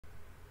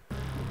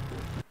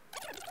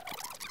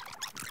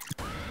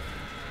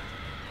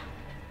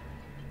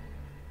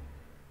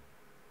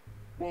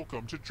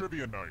Welcome to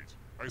Trivia Night.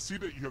 I see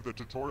that you have the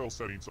tutorial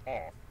settings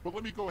off, but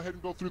let me go ahead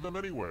and go through them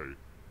anyway.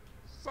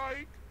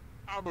 Psych!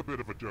 I'm a bit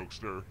of a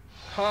jokester.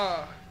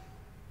 Ha!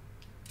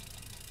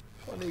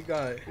 Funny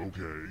guy.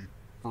 Okay,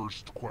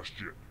 first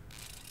question.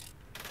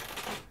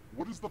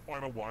 What is the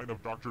final line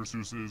of Dr.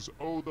 Seuss's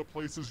 "Oh, the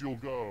Places You'll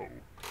Go"?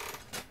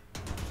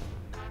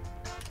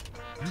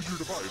 Use your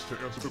device to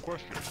answer the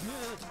question.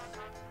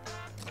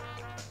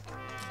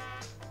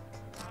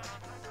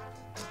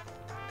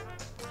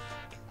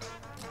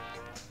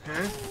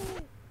 Huh?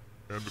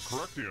 And the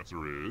correct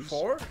answer is...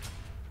 4?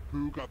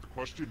 Who got the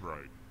question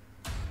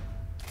right?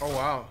 Oh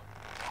wow.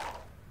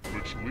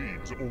 Which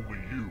leads only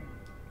you.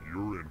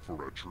 You're in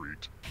for a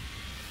treat.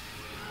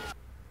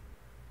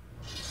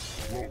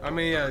 Welcome I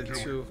mean, yeah, to the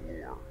killing 2.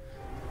 floor.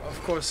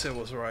 Of course it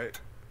was right.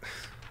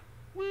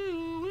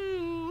 Woo,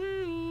 woo,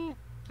 woo.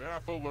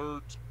 Math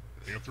alert.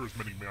 Answer as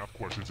many math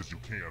questions as you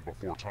can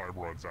before time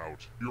runs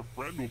out. Your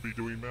friend will be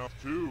doing math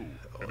too.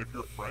 And if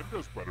your friend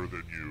does better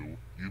than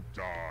you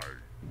die.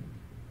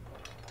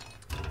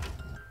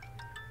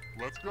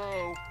 Let's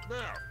go.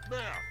 Math,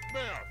 math,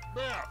 math,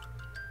 math.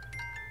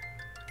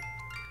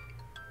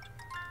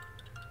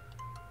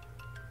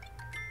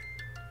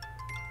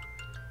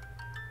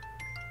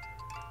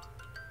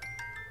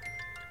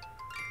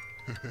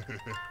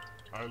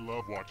 I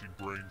love watching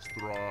brains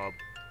throb.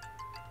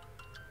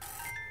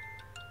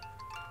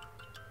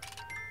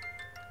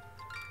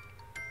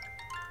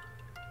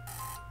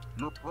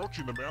 You're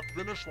approaching the math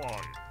finish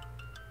line.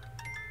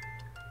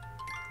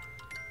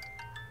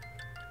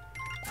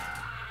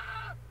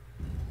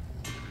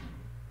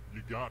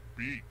 You got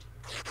beat.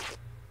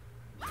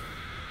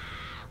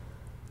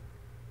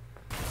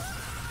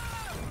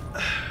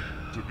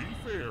 To be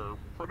fair,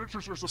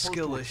 predators are supposed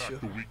Skill to attack issue.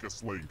 the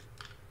weakest link.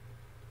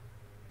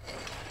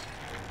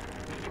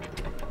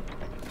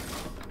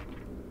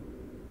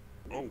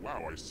 Oh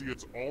wow, I see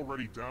it's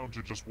already down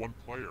to just one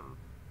player.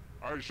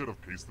 I should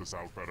have paced this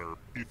out better.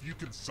 If you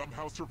can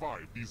somehow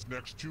survive these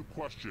next 2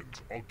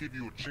 questions, I'll give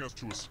you a chance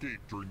to escape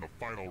during the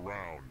final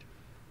round.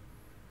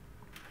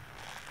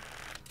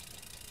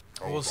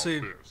 How We'll about see.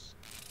 this?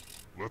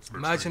 Let's mix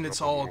Imagine things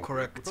it's up a all little bit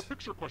correct. with a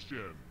picture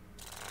question.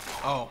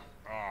 Oh.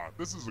 Ah,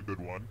 this is a good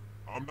one.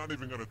 I'm not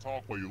even gonna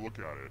talk while you look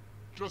at it.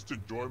 Just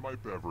enjoy my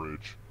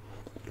beverage.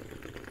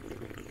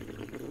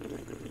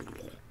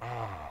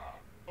 Ah,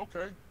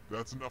 okay,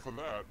 that's enough of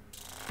that.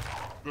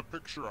 The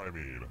picture, I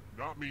mean,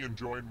 not me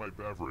enjoying my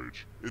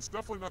beverage. It's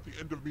definitely not the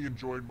end of me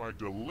enjoying my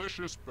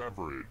delicious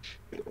beverage.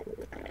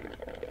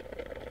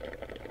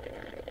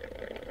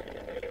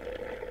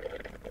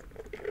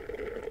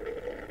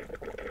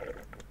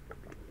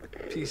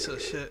 Piece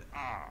of shit.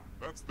 Ah,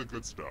 that's the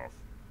good stuff.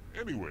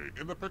 Anyway,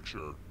 in the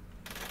picture,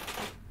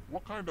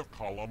 what kind of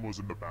column was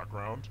in the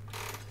background?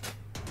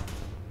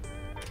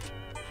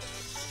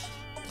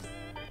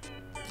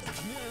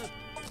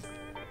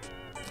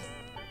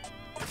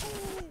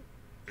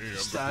 And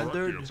Standard.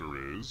 the correct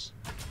answer is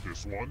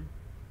this one.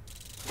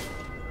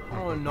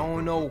 Oh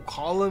no,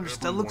 columns.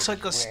 That looks like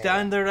a Everyone's wrong.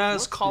 standard ass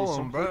Let's go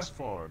column, bruh. someplace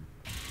fun.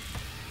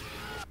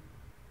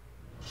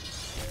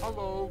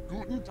 Hello,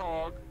 guten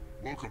Tag.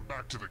 Welcome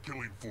back to the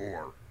killing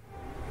floor.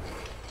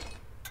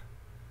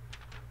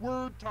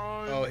 Word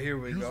time. Oh, here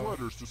we Use go.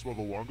 letters to spell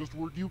the longest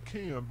word you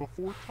can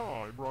before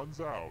time runs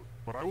out.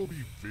 But I will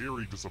be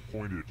very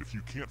disappointed if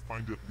you can't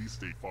find at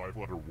least a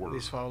 5-letter word.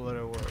 These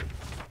 5-letter word.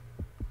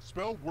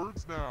 Spell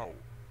words now.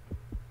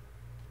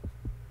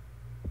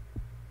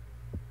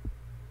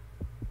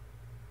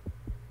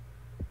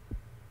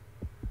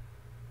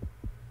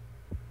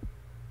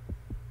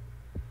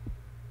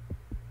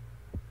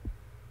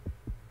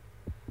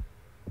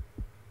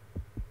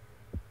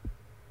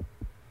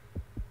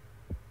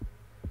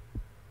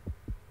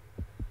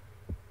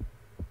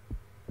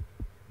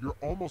 You're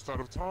almost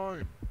out of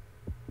time.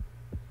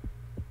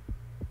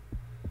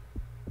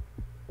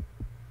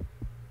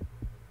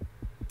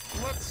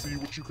 Let's see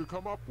what you could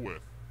come up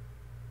with.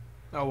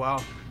 Oh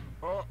wow.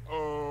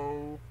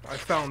 Uh-oh. I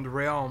found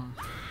realm.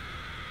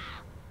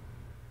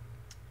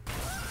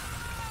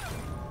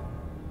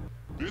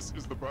 This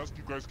is the best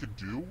you guys can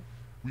do?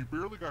 We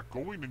barely got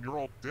going and you're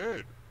all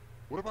dead.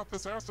 What about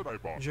this acid I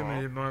bought,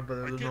 Jimmy, huh? my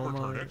brother, I no can't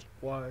return mind. it.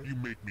 Why? You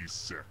make me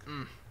sick.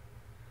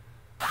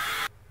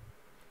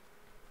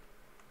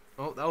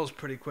 Oh, that was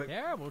pretty quick.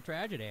 Terrible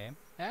tragedy.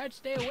 I'd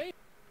stay away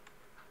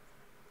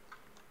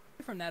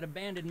from that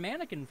abandoned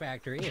mannequin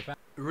factory if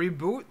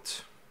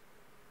Reboot.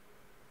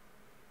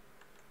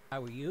 I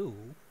were you.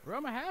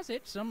 Rumor has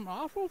it some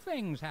awful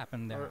things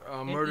happened there.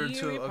 Murder An eerie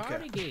too, okay.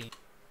 party game.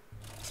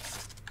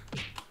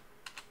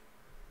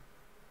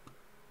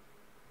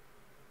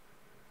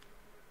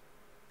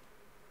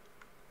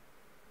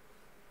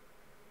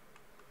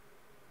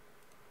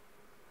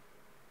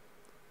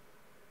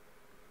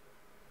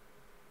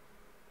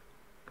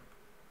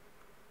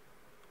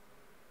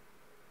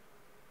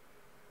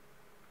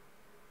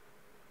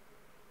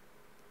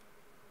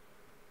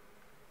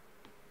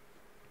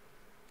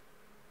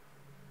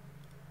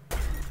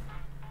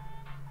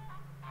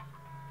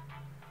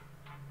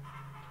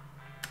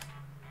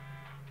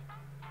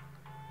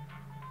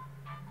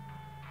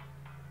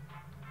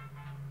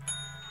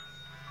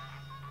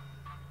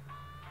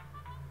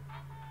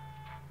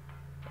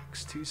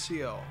 Jackbox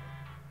TCL.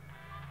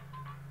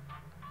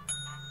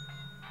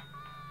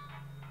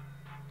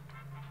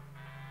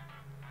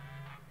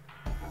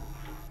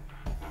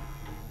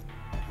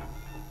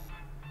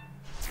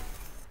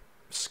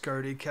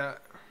 Skirty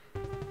cat.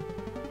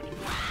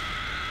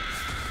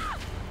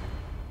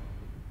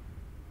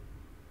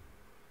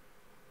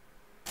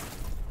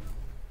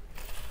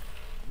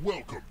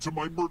 Welcome to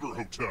my murder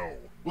hotel.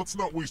 Let's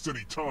not waste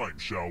any time,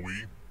 shall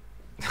we?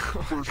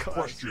 First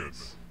question.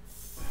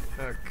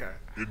 Okay.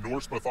 In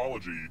Norse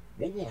mythology,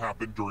 what will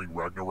happen during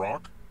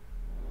Ragnarok?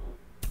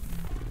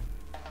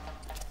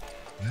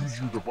 Use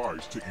your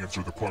device to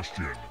answer the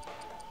question.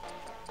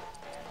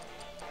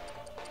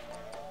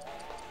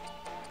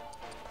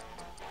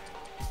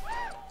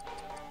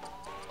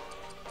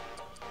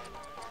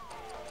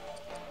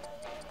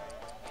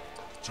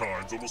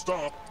 Time's almost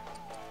up.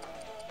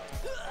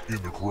 And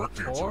the correct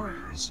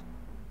answer is...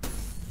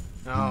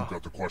 Oh. You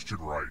got the question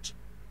right.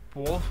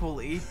 Wolf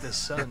will eat the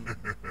sun.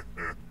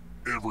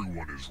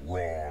 Everyone is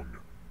wrong.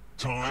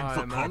 Time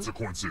for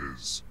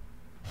consequences.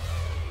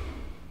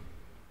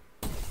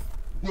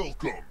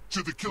 Welcome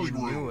to the killing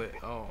room. Knew it.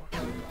 Oh.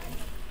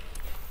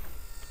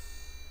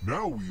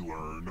 Now we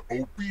learn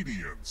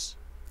obedience.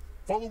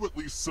 Follow at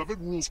least 7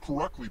 rules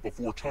correctly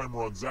before time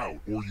runs out,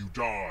 or you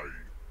die.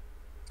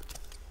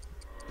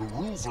 The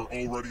rules are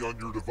already on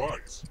your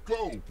device.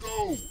 Go,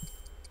 go!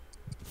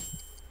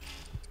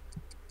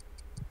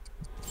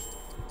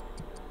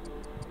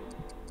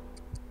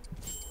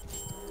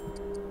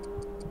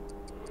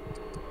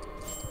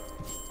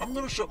 I'm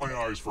gonna shut my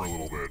eyes for a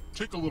little bit.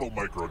 Take a little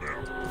micro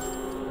nap.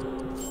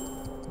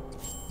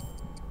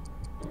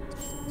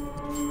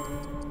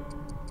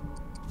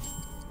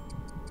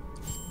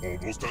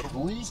 Almost out of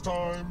rules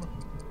time.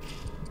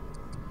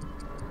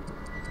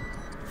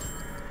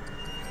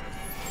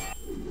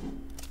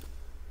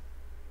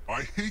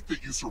 I hate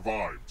that you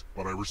survived,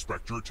 but I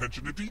respect your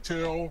attention to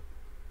detail.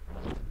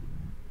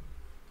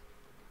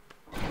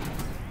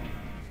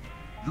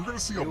 You're gonna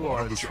see a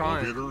lot of this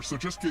elevator, so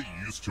just get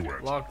used to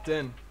it. Locked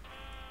in.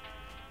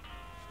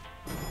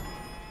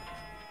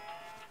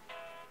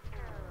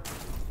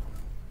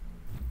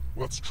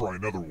 Let's try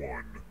another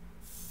one.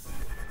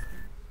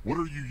 What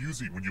are you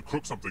using when you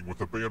cook something with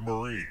a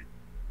bain-marie?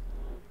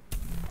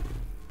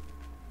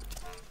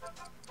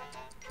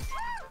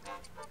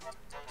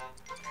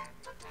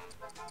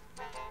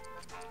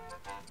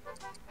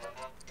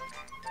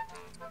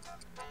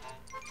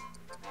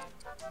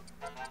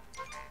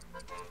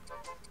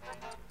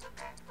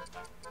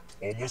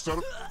 Almost out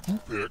of... Who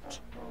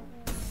picked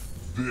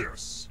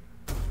this?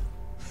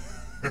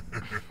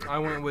 I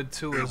went with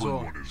 2 as well.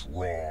 Everyone is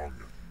wrong.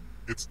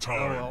 It's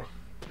time. Oh,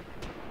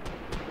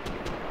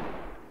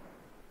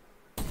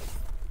 well.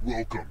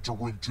 Welcome to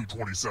room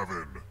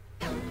 227.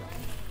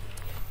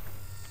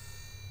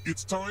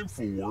 It's time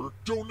for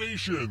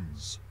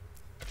donations.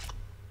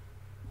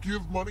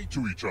 Give money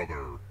to each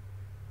other.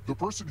 The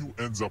person who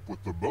ends up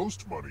with the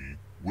most money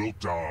will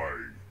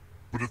die.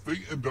 But if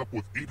they end up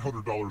with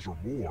 $800 or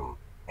more,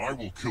 I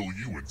will kill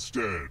you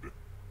instead.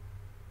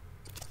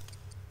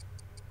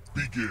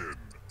 Begin.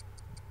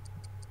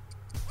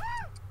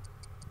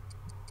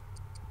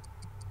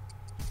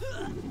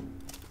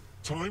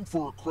 Time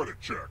for a credit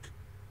check.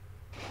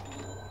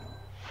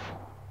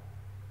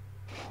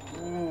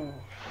 Ooh.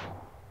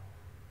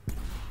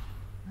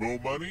 Mo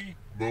money,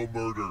 mo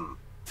murder.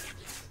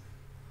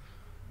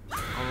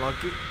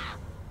 Unlucky.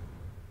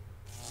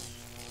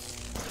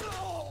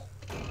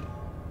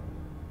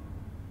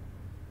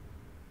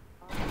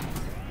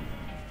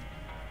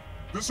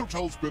 This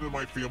hotel's been in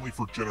my family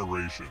for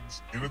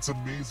generations, and it's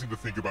amazing to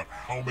think about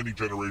how many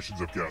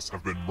generations of guests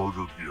have been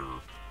murdered here.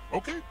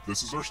 Okay,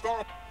 this is our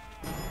stop.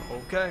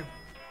 Okay.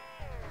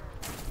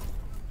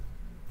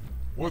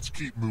 Let's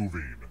keep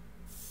moving.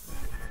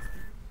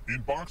 In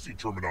boxing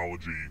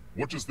terminology,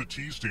 what does the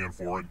T stand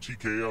for in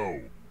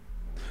TKO?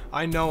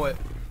 I know it.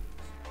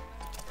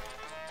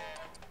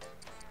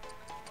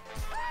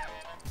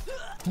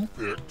 Who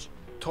picked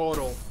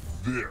Total.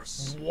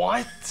 this?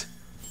 What?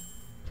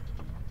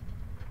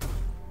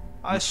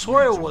 I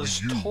swear it was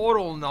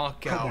total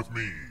knockout. Come with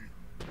me.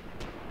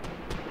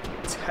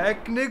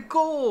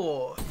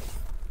 Technical?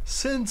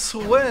 Since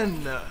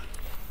when?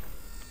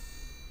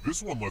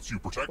 This one lets you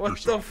protect What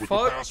yourself the with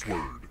fuck? the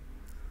password.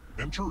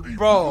 Enter a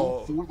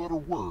Bro. real 4-letter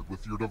word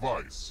with your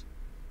device.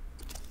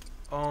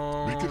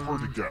 Make it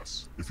hard to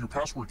guess. If your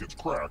password gets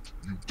cracked,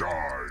 you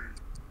die.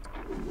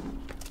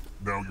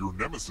 Now your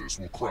nemesis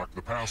will crack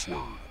the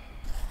password.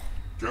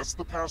 Guess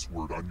the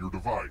password on your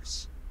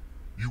device.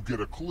 You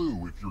get a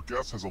clue if your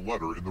guess has a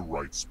letter in the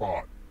right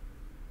spot.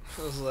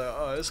 I was like,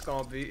 oh, it's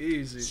gonna be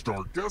easy.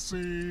 Start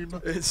guessing.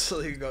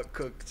 Instantly got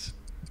cooked.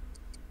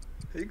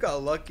 He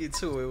got lucky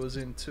too, it was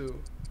in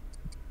 2.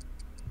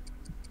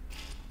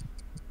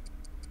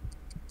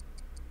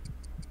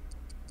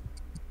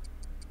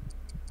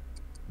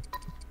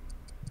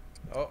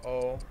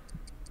 Uh-oh.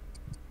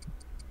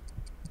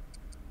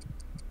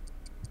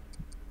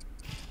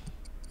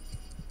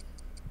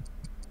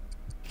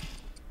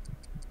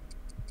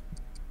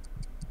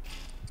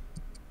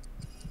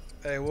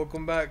 Hey,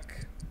 welcome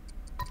back.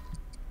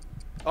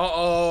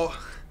 Uh-oh.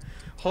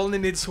 Only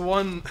needs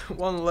one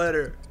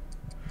letter.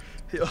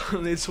 He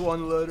only needs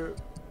one letter.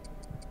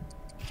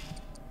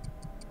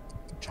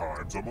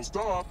 Time's almost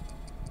up.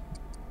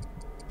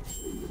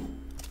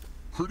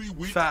 Pretty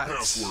weak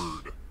Facts.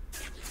 password.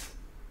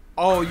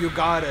 Oh, you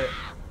got it.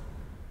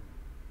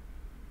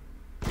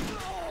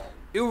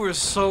 You were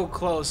so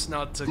close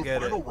not to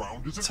get it. The final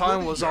round isn't Time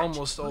ready was yet.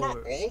 almost We're over.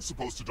 not all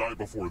supposed to die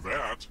before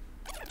that.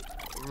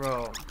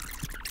 Bro.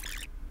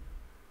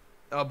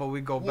 Oh, but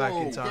we go back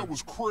in time. That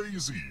was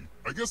crazy.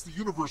 I guess the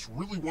universe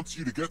really wants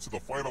you to get to the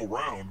final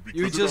round because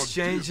You it just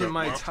undid changing that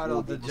my last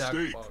title to horrible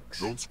mistake. Jackbox.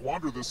 Don't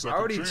squander this I second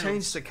already chance.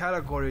 changed the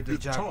category to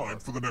It's time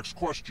Jackbox. for the next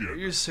question. Are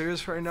you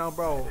serious right now,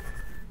 bro?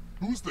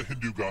 Who's the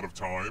Hindu god of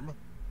time?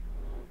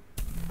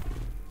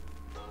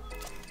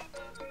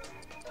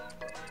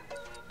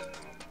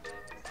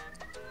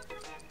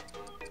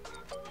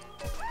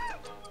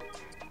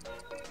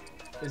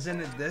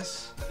 Isn't it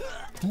this?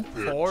 Who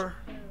picked 4?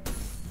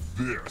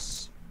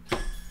 this?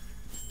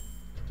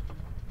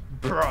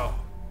 Bro.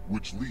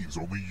 Which leaves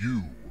only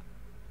you.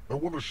 I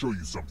want to show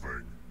you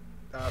something.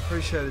 I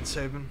appreciate it,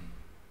 Sabin.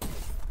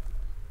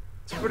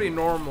 It's pretty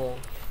normal.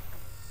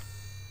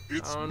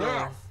 It's I don't know.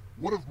 math.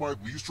 One of my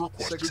least 6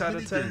 requested out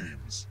mini of 10.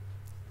 games.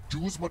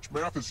 Do as much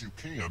math as you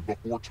can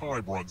before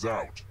time runs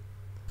out.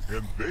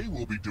 And they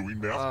will be doing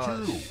math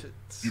Oh, too. shit.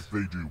 If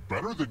they do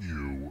better than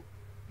you,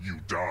 you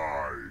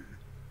die.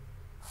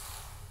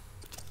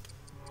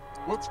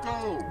 Let's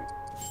go.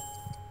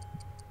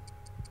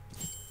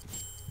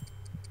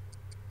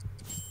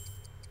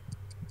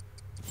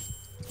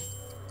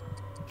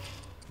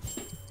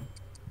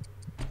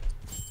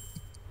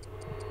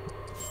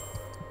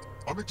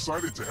 I'm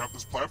excited to have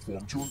this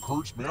platform to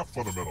encourage math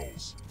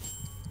fundamentals.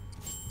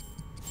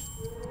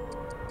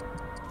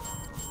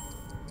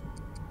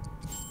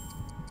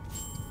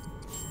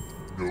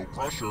 No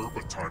pressure,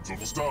 but time's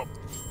almost up.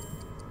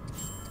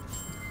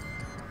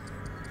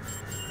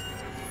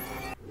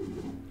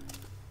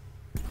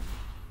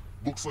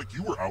 Looks like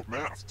you were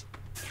outmathed.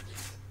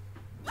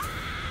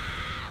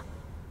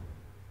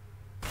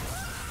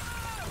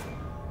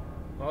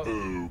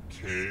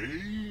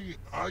 Okay,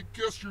 I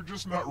guess you're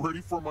just not ready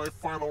for my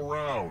final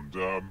round.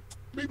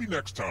 Maybe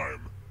next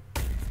time.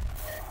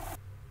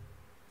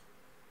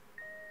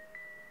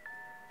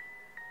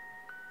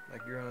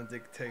 Like you're on a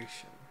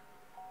dictation.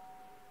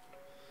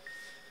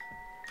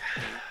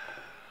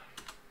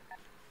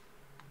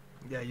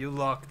 Yeah, you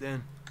locked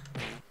in.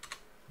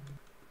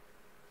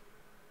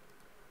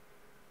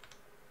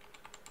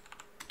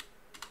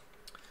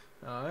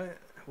 Alright,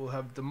 we'll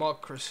have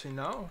democracy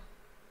now.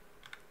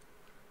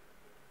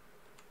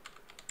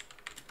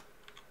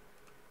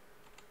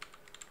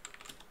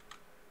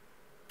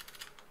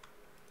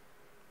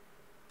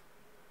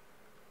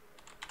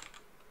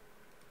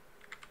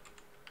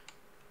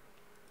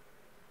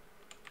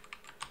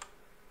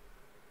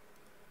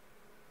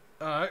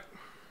 Alright.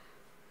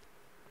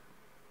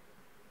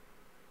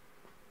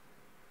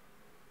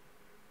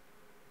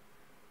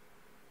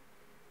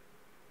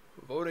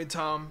 Voting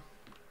time.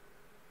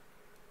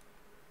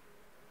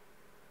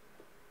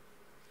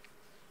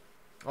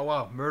 Oh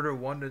wow, murder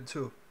 1 and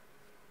 2.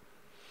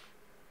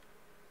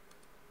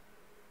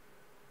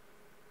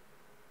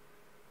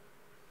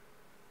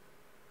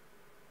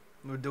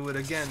 We'll do it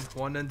again,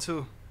 1 and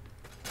 2.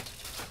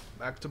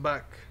 Back to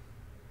back.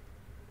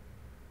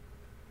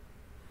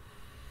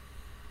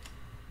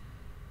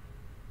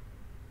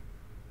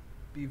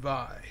 Be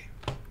by.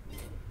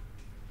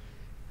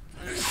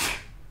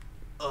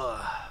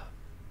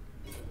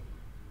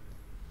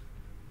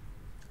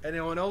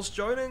 Anyone else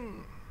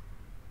joining?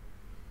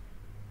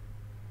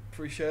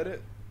 Appreciate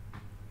it.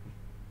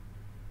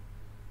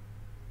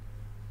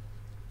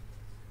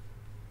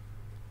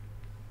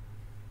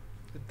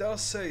 It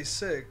does say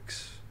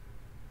 6.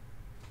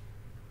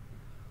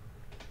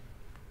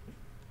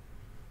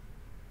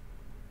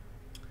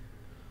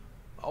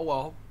 Oh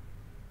well.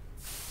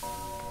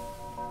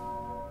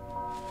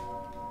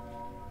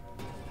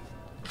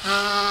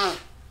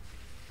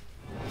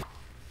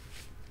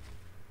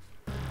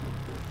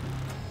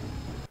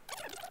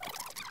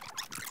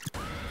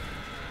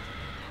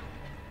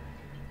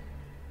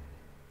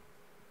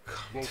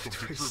 Welcome to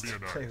Trivia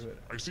Night.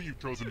 I see you've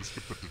chosen to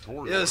skip the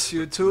tutorial. Yes,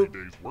 you spent 3 YouTube.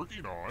 days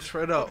working on.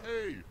 Straight up. But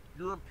hey,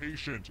 you're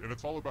impatient, and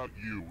it's all about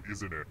you,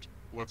 isn't it?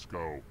 Let's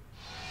go.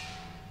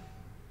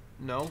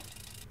 No.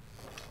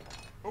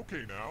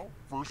 Okay, now,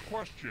 first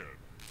question.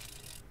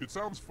 It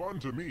sounds fun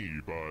to me,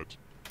 but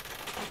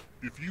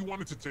if you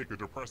wanted to take a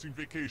depressing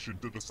vacation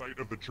to the site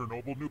of the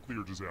Chernobyl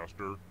nuclear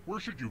disaster, where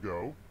should you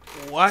go?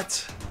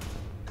 What?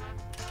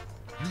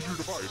 Use your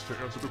device to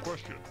answer the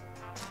question.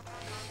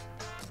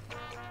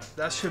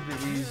 That should be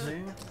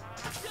easy.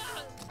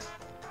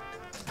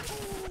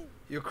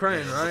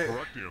 Ukraine, And right? the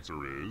correct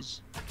answer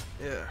is...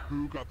 Yeah.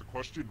 Who got the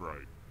question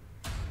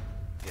right?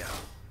 Yeah.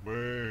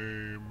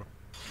 Lame.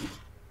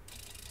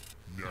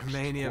 Next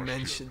Mania question.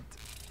 mentioned.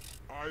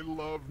 I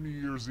love New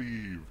Year's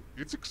Eve.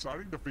 It's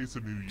exciting to face a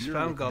new year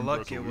Spam with got new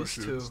lucky, it was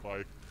resolutions 2.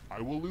 like I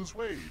will lose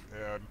weight,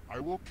 and I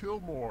will kill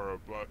more,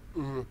 but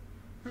who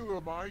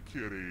am I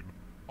kidding?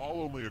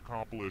 I'll only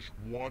accomplish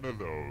one of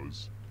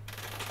those.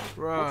 What's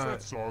Right.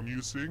 that song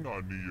you sing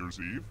on New Year's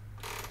Eve?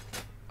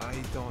 I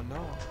don't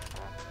know.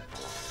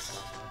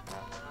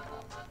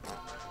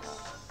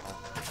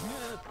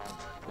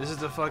 This is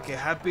the fucking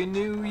Happy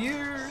New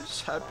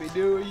Year's. Happy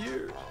New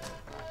Year's.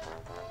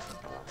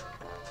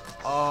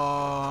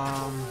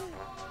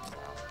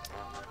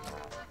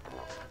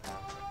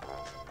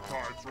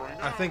 Time's running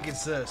out. I think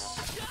it's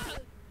this.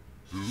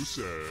 Who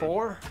said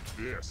 4?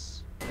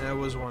 this? Yeah, it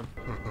was 1.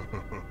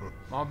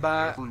 My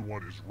bad.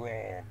 Everyone is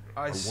wrong.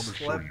 I wanna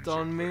show slept you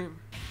on me. something.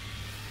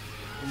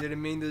 You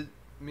didn't mean to.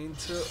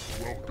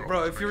 Welcome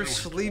Bro, to if you're the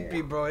sleepy,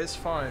 store. bro, it's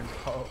fine,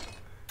 bro.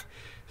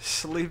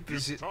 Sleep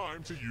It's is.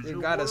 time to use You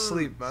your gotta words.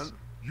 sleep, man.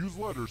 Use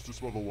letters to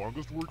spell the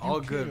longest word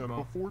All you good, can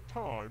bro. before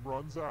time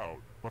runs out.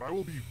 But I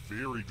will be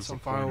very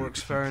disappointed fireworks,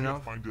 if fair you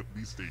enough. can't find at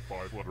least a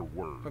 5-letter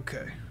word.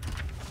 Okay.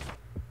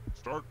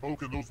 Start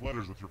poking those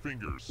letters with your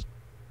fingers.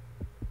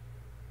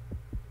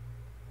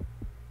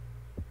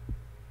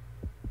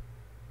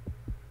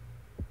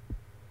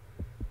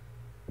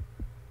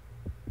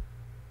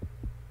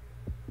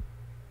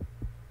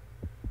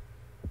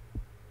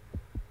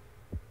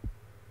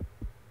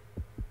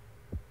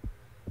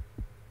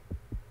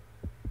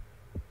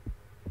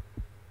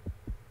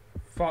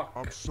 Fuck.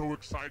 I'm so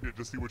excited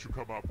to see what you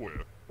come up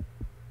with.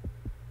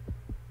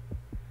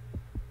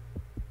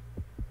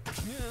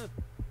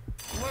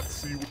 Let's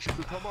see what you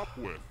can come up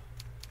with.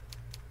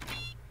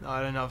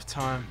 Not enough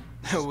time.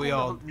 This We will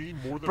all. hurt me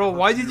more than Bro, it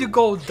why hurts did you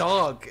go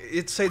dog?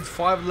 It said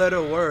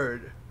 5-letter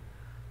word.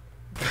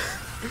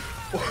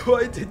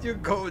 Why did you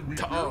go We barely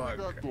dog?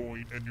 got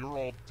going and you're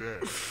all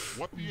dead.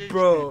 What the H,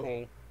 Bro,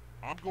 people?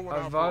 I'm going I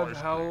out for vibe ice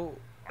how cream.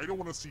 I don't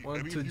want to see want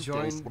any to of you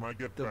join ghosts when I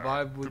get the back.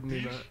 vibe with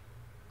me,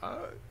 Capiche? man.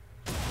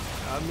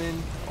 I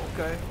mean,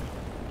 okay.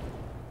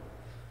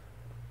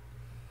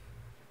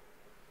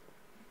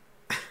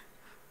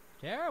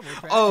 Terrible.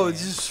 Oh,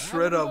 tragedy. just I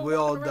straight wouldn't up, go we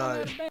all walking around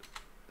died. that bed.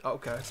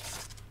 Okay.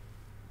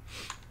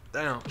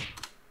 Damn.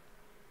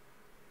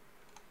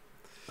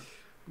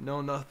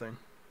 No, nothing.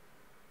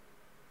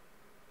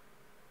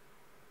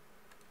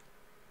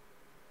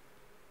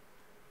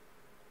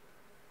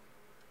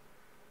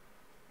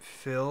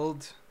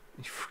 Filled.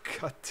 You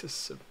forgot to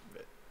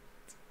submit.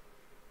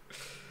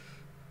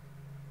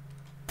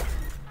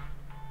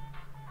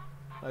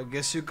 I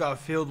guess you got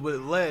filled with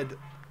lead.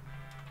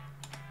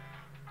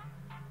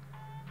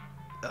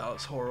 That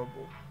was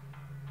horrible.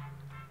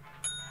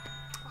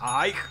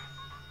 Ike.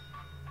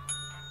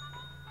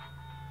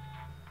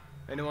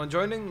 Anyone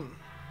joining?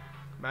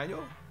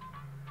 Manual?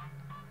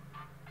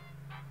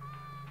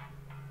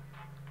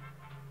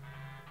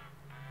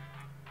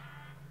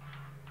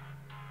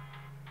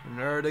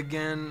 Nerd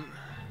again.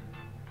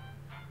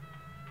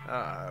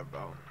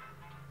 Bro.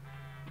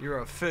 You're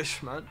a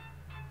fish, man.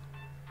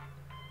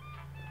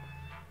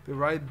 Be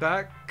right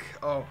back.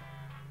 Oh.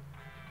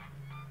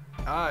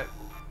 Alright.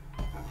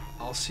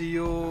 I'll see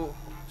you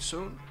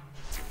soon.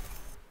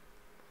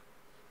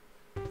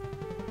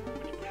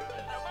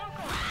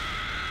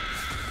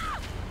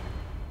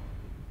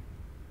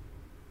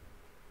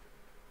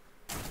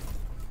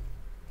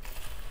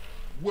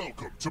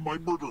 Welcome to my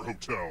murder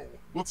hotel.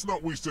 Let's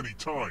not waste any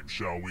time,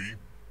 shall we?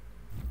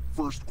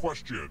 First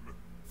question.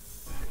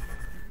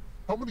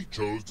 How many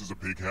toes does a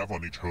pig have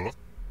on each hoof?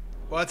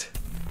 What?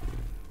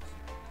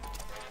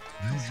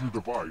 Use your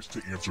device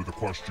to answer the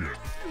question.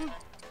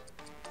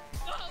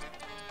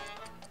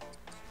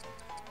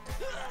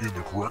 In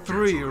the correct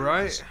 3, answer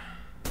right? is,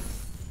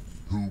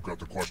 who got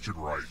the question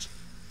right?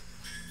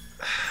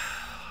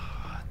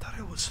 I thought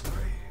it was 3.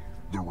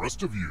 The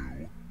rest of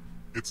you,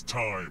 it's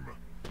time.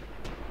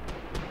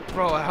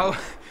 Bro, how...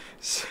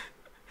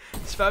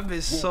 Spam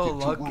is so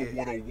Welcome to lucky. Room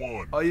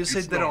 101. Oh, you It's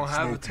said they don't not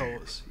have smoky.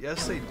 toes.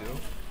 Yes, they do.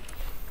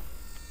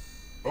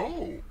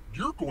 Oh,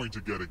 you're going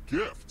to get a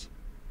gift.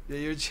 Yeah,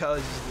 your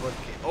challenge is lucky.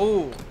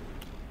 Oh!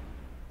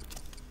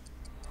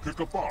 Pick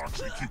a box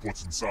and keep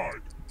what's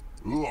inside.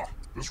 Ugh,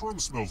 this room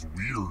smells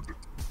weird.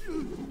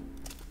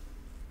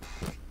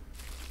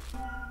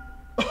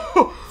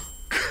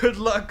 Good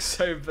luck,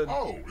 Saban.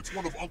 Oh, it's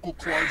one of Uncle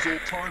Clive's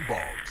old time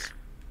bombs.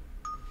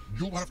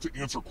 You'll have to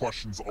answer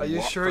questions a lot Are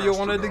you sure you faster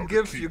wanted the now to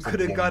gift? keep You from could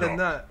have blowing gotten up.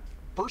 that.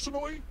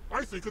 Personally,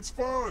 I think it's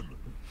fun.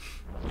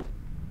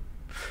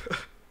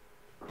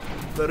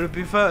 Better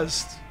be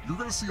fast. You're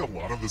gonna see a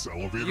lot of this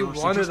elevator, You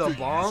so wanted just a get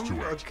bomb?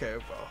 used to it. Okay,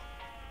 bro.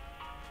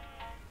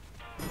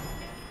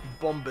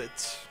 Bomb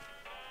it.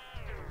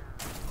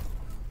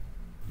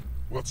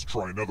 Let's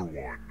try another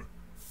one.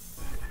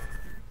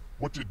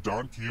 What did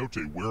Don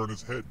Quixote wear on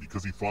his head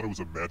because he thought it was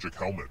a magic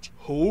helmet?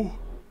 Who?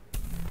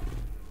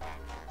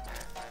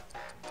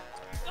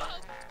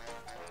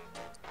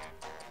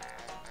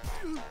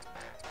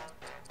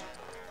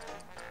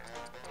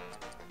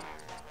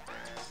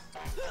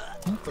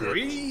 Who picked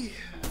 3?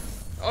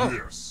 Oh,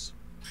 this?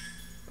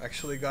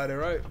 actually got it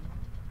right.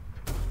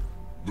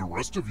 The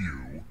rest of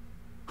you,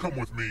 come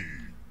with me.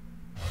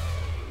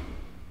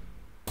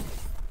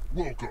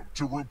 Welcome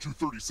to room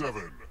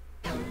 237.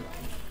 I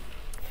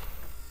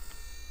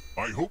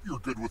hope you're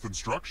good with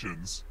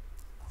instructions.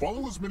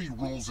 Follow as many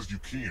rules as you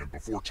can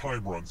before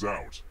time runs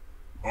out.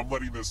 I'm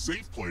letting the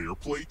safe player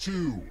play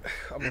too.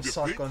 I'm And if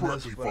suck they on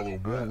correctly this, but follow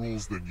more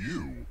rules than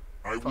you,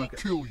 I will it.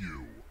 kill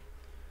you.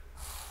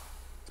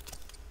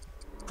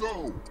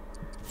 Go!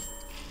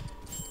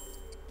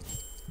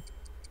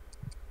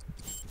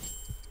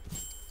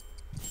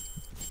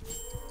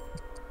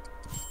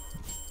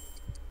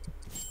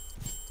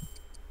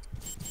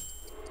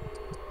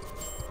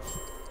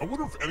 I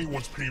wonder if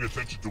anyone's paying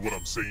attention to what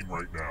I'm saying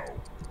right now.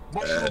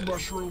 Mushroom,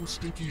 mushroom,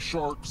 stinky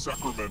shark,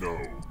 Sacramento.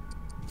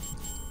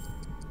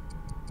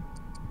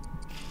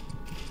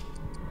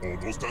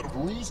 Almost out of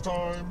rules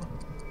time.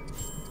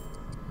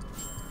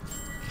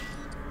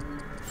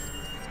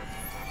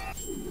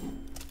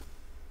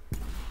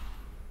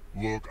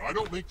 Look, I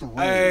don't make the rules.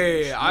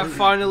 Hey, I Wait,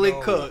 finally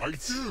no, cooked. I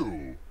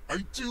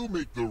do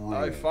make the rules.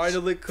 I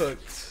finally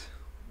cooked.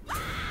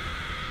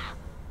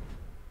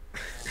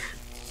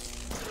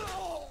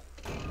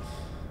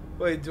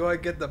 Wait, do I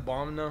get the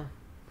bomb now?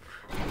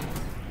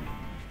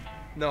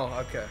 No,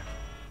 okay.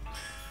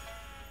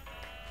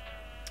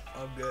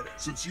 I'm good.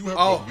 Since you have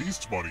the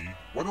least money,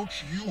 why don't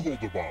you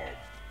hold the bomb?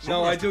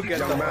 No, I do get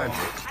the bomb.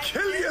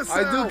 Kill yourself!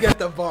 I do get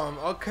the bomb.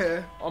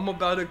 Okay, I'm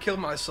about to kill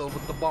myself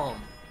with the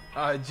bomb.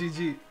 Alright,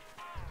 GG.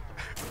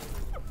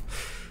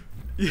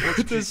 You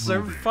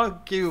deserve.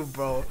 Fuck you,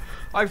 bro.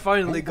 I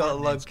finally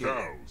got lucky.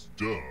 Cows,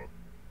 duh.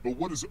 But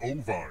what is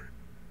ovine?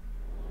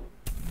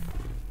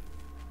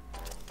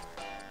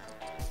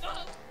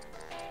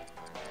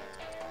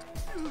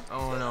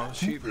 Oh no,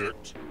 she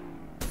picked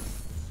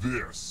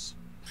this.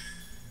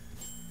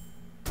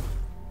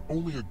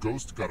 Only a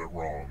ghost got it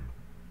wrong.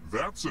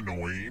 That's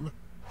annoying.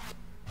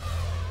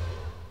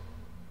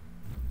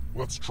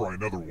 Let's try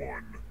another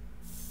one.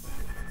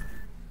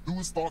 Who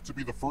is thought to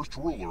be the first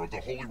ruler of the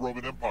Holy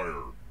Roman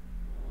Empire?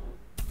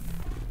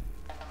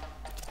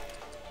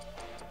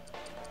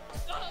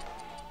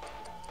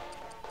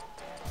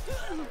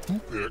 Who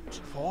picked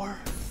 4?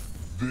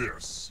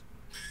 this?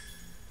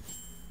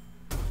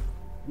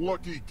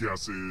 Lucky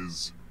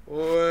guesses.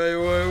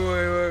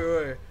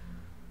 Wait.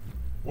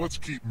 Let's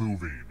keep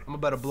moving. I'm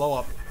about to blow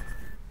up.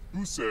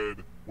 Who said,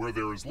 where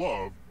there is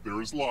love,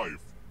 there is life?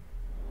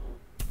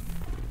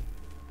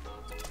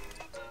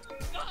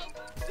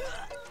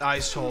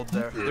 Ice hold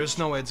there. There's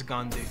no way it's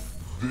Gandhi.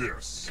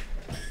 This.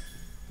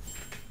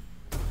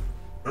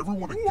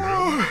 Everyone again?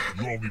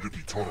 You all need to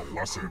be taught a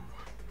lesson.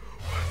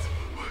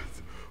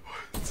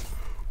 What?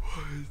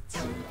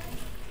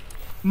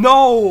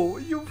 No!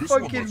 You This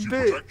fucking one lets you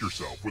bitch! protect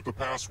yourself with the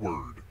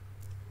password.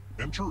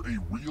 Enter a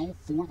real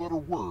 4-letter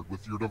word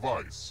with your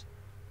device.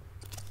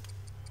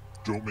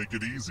 Don't make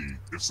it easy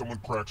if someone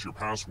cracks your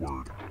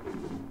password.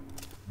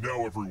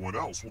 Now everyone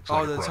else will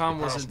try to crack the password. Oh, the time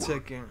wasn't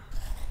ticking.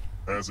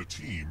 As a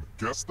team,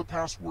 guess the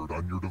password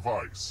on your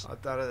device. I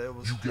thought it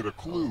was... You get a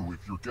clue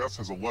if your guess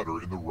has a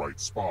letter in the right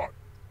spot.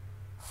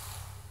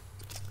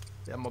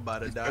 Yeah, I'm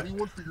about to die. If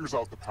anyone figures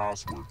out the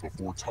password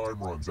before time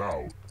runs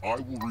out, I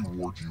will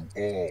reward you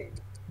all.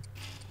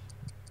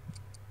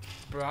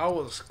 Bro, I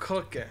was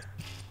cooking.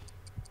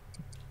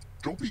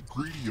 Don't be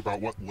greedy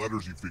about what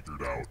letters you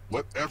figured out.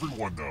 Let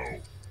everyone know.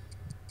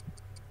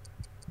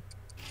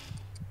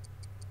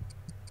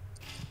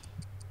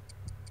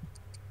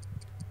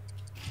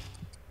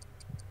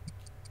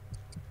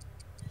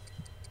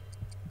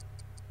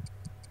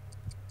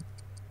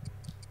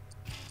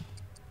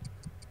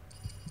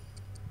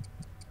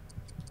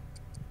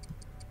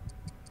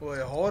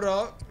 Wait, hold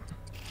up.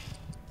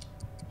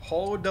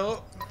 Hold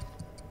up.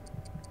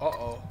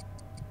 Uh-oh.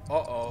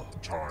 Uh-oh.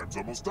 Time's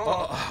almost up.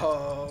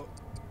 Uh-oh.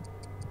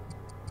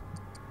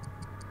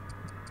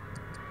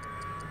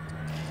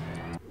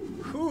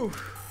 Whew.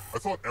 I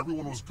thought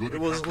everyone was good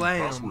at was hacking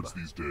lame. passwords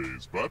these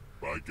days, but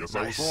I guess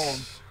I was wrong.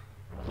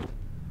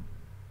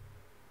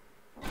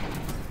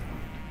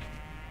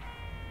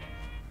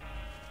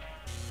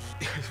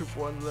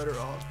 One letter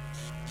off.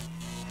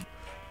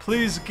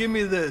 Please give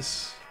me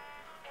this.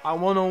 I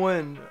want to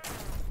win.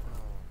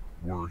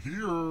 We're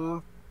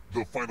here.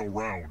 The final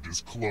round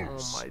is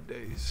close. Oh my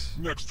days.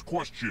 Next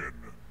question.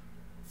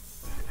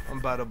 I'm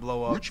about to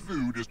blow up. Which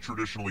food is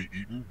traditionally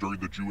eaten during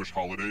the Jewish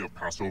holiday of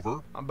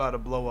Passover? I'm about to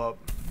blow up.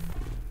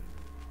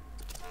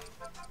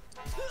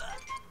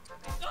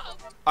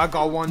 I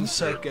got 1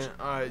 second.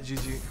 Alright,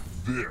 GG.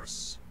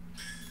 This.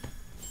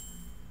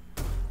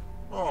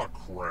 Oh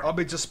crap. I'll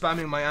be just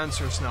spamming my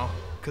answers now.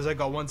 Because I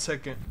got 1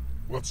 second.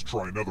 Let's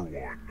try another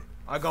one.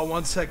 I got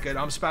 1 second.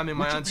 I'm spamming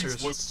my Which answers. Of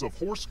these lists of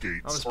horse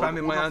gates I'm are spamming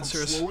in my order from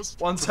answers. slowest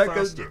 1 to second.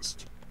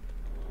 fastest?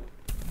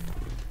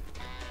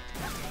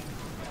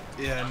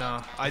 Yeah,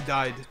 nah. I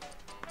died.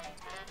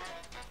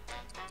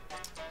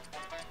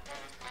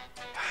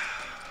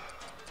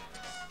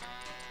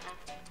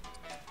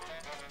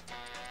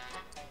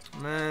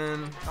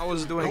 Man, I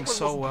was doing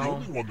so well. I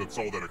wasn't the only one that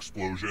saw that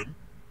explosion.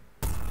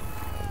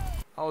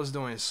 I was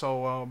doing so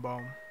well,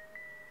 bro.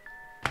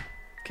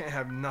 Can't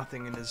have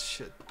nothing in this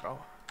shit, bro.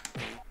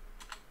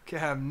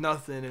 Can't have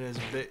nothing in this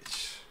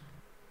bitch.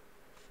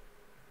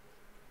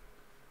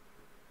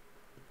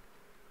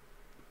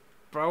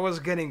 Bro, I was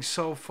getting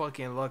so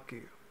fucking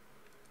lucky.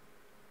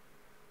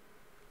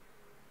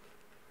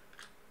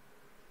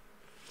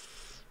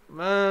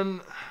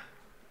 Man.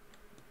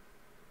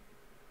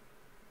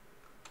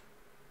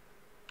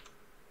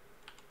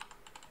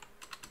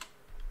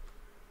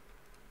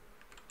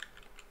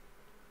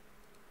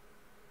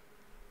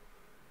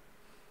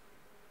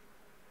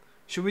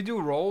 Should we do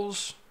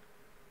rolls?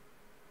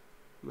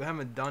 We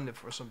haven't done it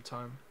for some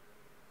time.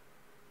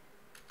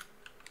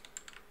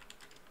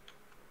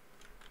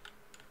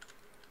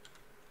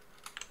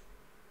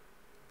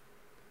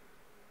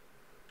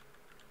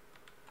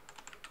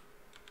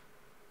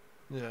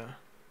 Yeah.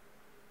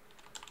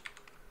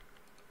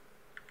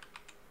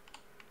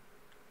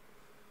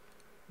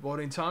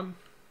 Voting time?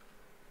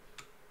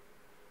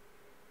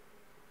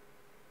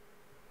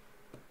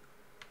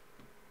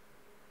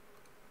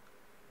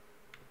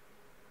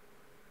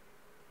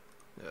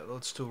 Yeah,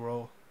 let's do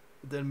roll.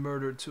 Then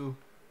murder too.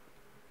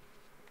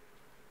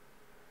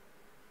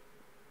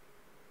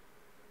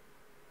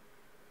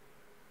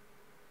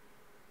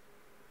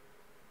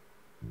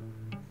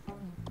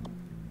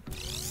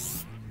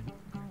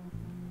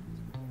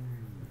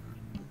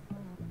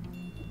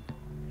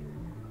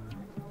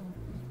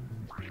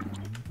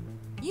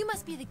 You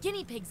must be the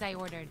guinea pigs I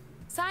ordered.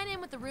 Sign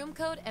in with the room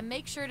code and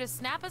make sure to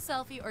snap a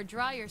selfie or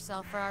draw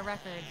yourself for our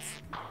records.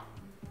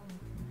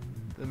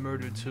 Then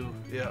murder too,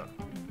 yeah.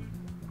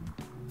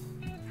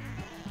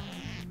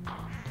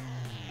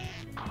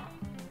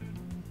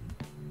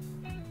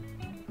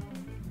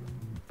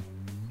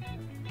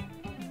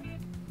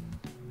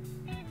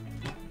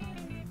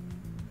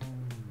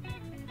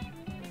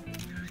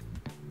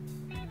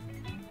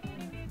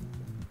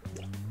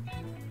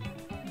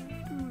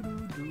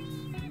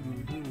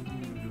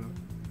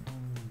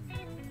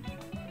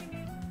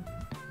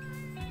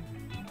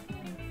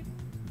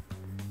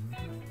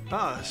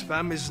 Ah,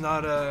 spam is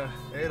not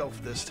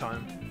Adolf this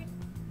time.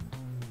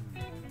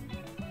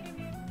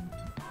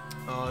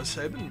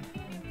 Sabin.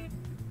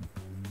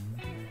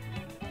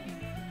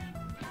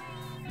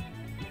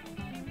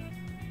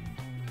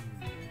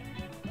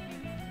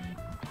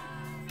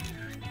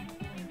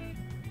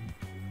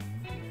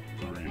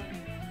 Three,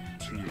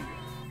 two,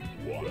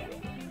 one.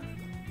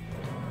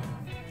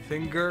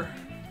 Finger.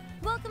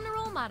 Welcome to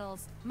Role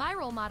Models. My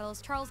role model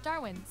is Charles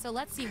Darwin, so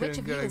let's see which Couldn't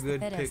of you get a is the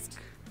good fittest. pick.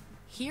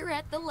 Here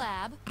at the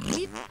lab,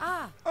 we've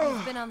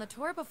been on the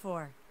tour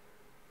before.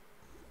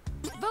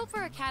 Vote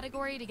for a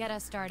category to get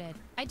us started.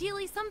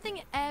 Ideally,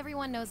 something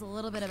everyone knows a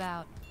little bit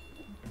about.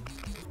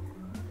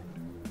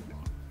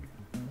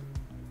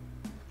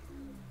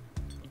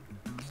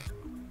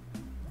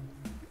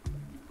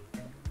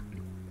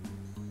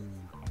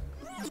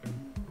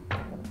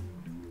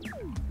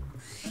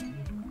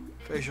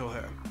 Facial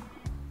hair.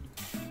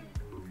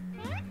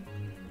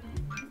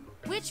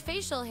 Which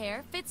facial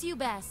hair fits you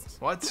best?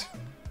 What?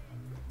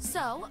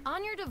 So,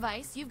 on your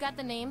device, you've got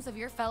the names of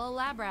your fellow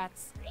lab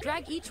rats.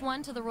 Drag each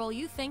one to the role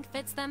you think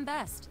fits them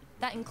best.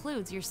 That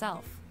includes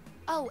yourself.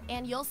 Oh,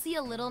 and you'll see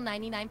a little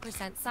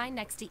 99% sign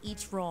next to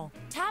each role.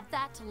 Tap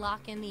that to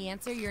lock in the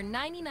answer you're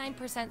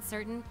 99%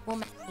 certain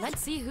will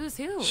Let's see who's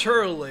who.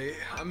 Surely.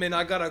 I mean,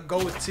 I got a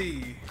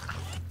goatee.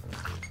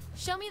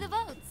 Show me the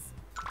votes.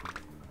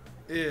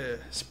 Yeah.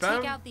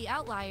 Spam? Take out the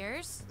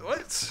outliers.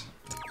 What?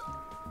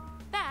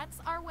 That's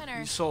our winner.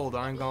 You sold,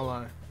 I ain't gonna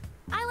lie.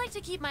 I like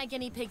to keep my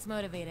guinea pigs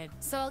motivated,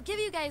 so I'll give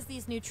you guys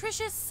these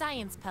nutritious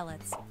science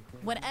pellets.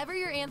 Whatever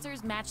your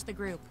answers, match the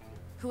group.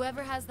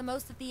 Whoever has the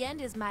most at the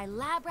end is my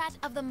lab rat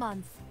of the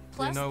month.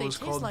 Plus, You know they it was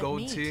taste called like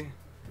goatee?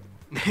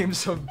 meat. Name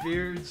some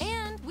beards.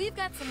 And we've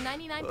got some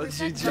 99% Oh,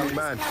 gee, bonus young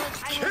man,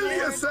 pellets kill reward.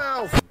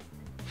 yourself!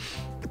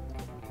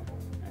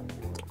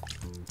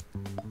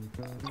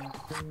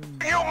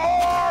 You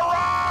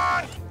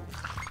moron!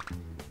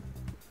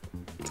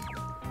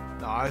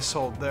 No, I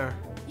sold there.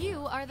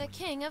 You are the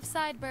king of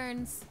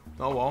sideburns.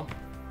 Oh well.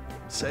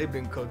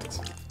 Sabin cooked.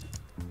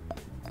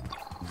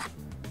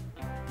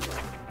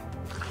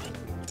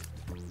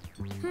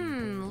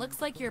 Looks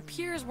like your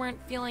peers weren't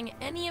feeling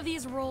any of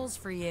these roles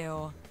for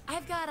you.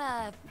 I've got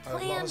a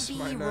plan lost B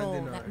my role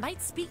 99. that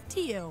might speak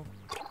to you.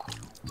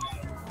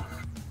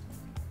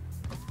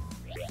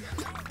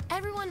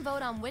 Everyone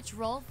vote on which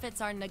role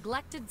fits our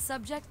neglected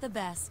subject the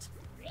best.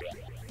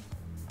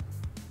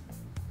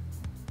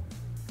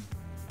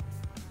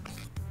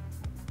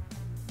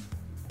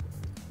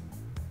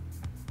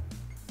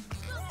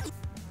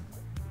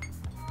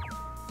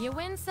 You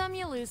win some,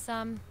 you lose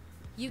some.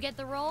 You get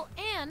the role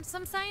and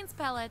some science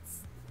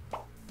pellets.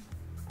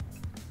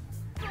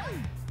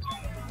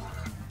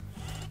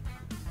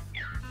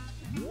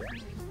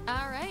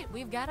 All right,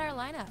 we've got our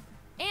lineup.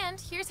 And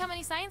here's how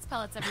many science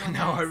pellets everyone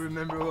Now has. I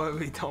remember why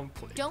we don't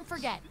play. Don't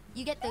forget,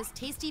 you get those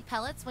tasty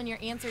pellets when your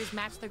answers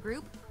match the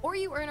group, or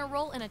you earn a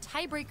role in a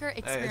tiebreaker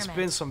experiment. it's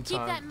been some Keep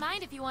time. that in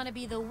mind if you want to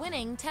be the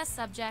winning test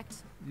subject.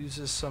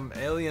 Uses some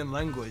alien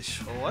language.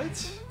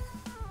 What?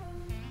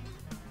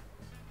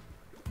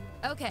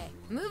 Okay,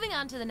 moving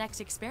on to the next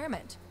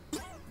experiment.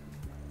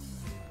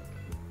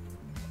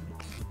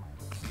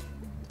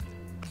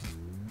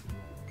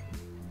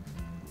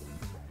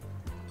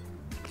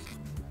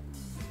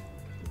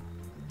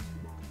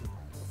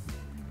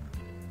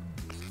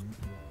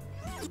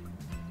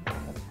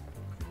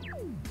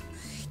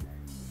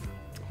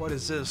 What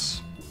is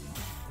this?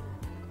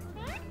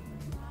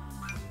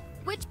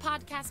 Which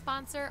podcast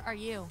sponsor are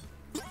you?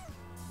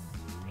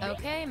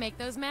 Okay, make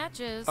those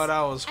matches. Oh,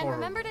 that was And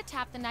horrible. remember to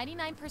tap the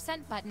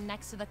 99% button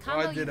next to the Why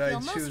combo you did I feel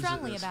most choose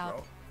strongly this, about.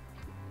 bro?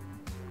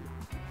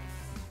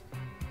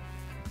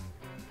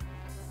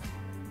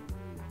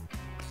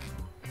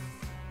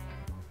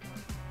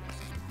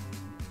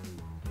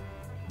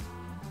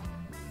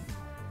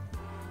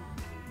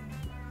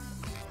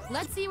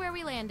 Let's see where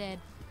we landed.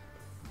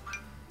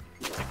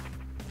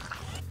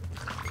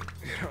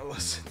 You know,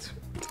 listen to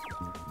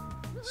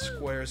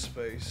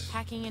Squarespace.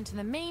 Hacking into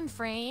the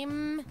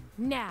mainframe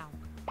now.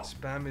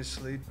 Spam is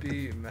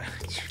sleepy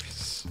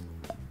mattress.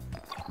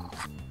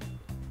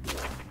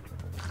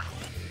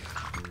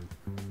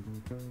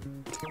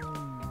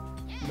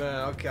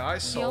 Man, okay, I The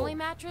sold. only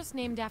mattress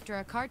named after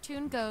a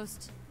cartoon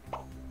ghost.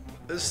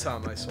 This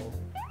time I sold.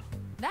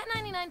 That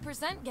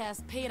 99%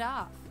 guess paid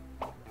off.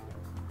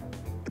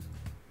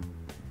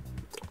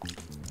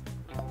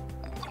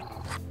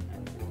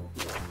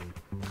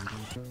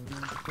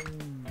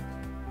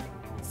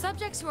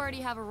 Subjects who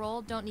already have a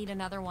role don't need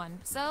another one,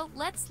 so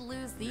let's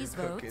lose these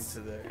You're cooking votes.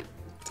 today.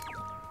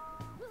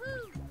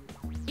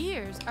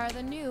 Ears are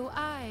the new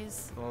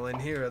eyes. Well, in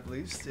here at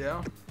least,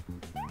 yeah.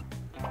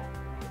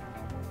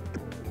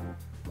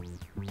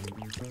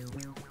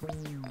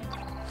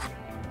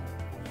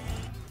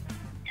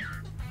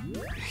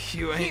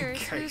 You ain't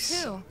Here's who's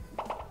case. who.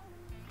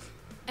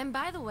 And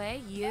by the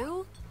way,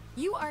 you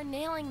are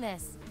nailing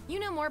this. You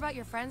know more about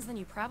your friends than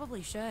you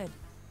probably should.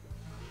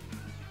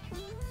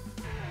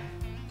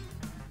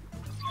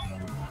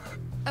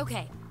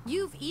 Okay,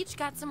 you've each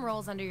got some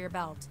roles under your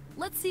belt.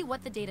 Let's see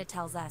what the data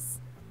tells us.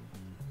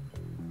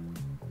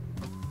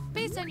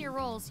 Based on your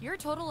roles, you're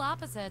total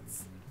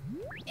opposites.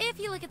 If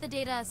you look at the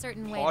data a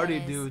certain way, Party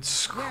that is,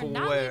 dude we're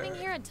not square. leaving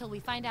here until we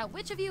find out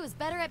which of you is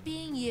better at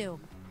being you.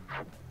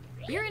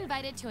 You're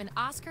invited to an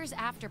Oscars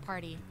after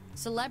party.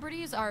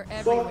 Celebrities are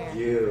everywhere.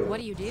 you. What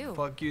do you do?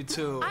 Fuck you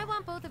too. I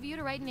want both of you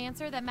to write an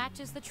answer that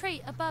matches the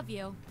trait above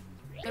you.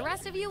 The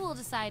rest of you will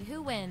decide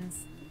who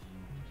wins.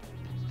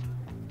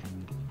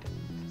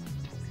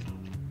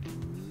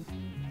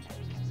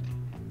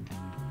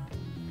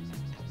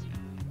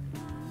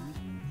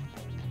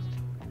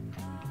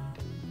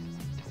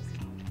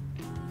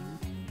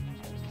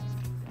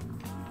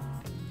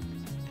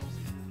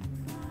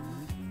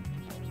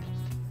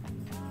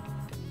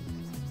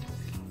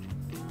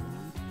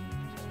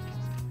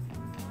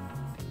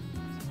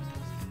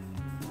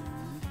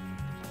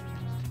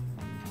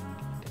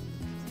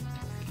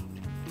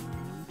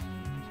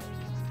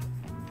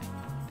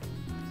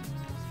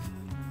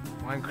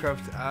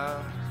 Minecraft,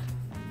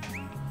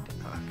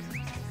 okay.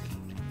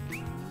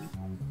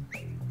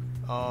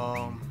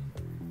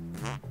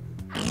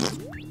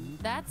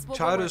 That's what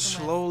Try we're to working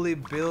slowly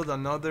build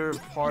another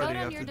party Vote on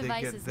after your they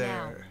devices get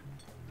there.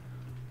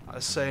 I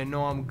say,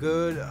 no, I'm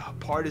good.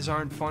 Parties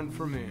aren't fun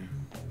for me.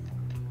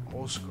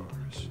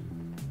 Oscars.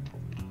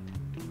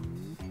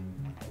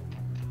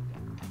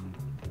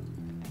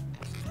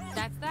 with.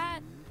 That's that.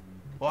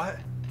 What?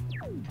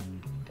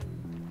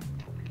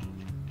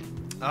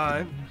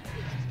 Alright.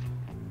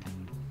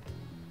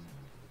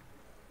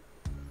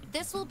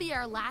 This will be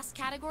our last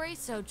category,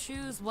 so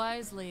choose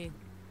wisely.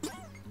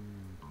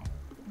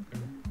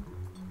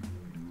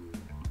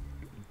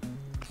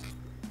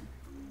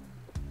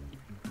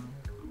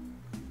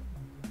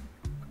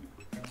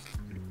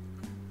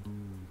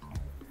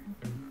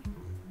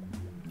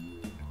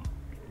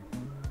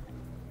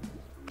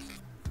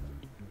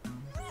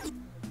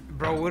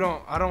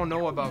 Bro, I don't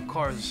know about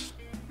cars.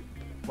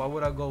 Why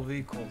would I go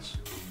vehicles?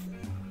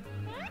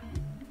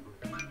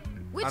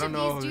 Which I of don't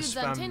know these who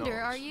dudes on Spam Tinder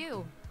knows. are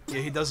you?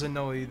 Yeah, he doesn't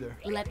know either.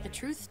 Let the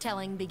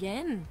truth-telling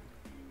begin.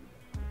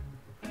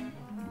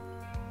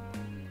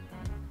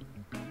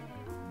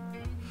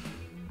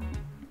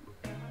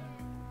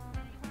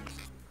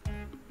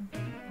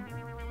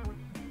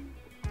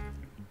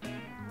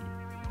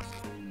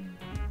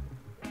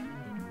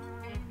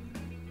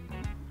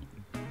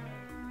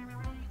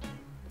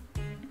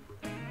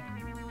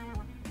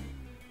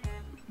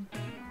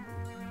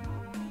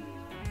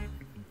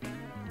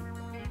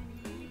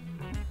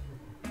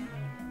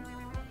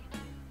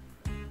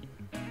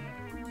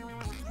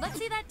 Let's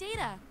see that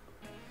data.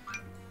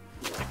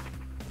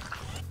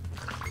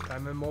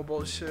 Diamond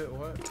mobile shit,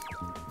 what?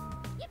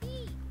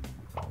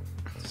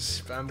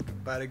 Spam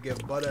about to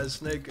get butt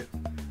ass naked.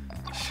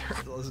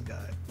 Shirtless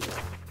guy.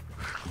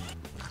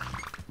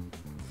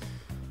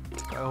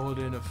 Guy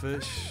holding a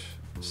fish.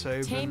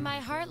 Saving. Tame my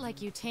heart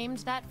like you tamed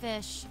that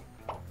fish.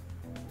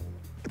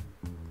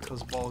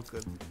 Cause ball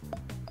good.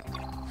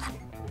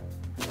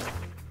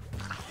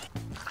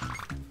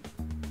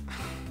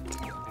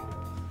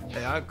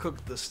 Hey, I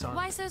cooked this time.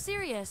 Why so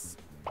serious?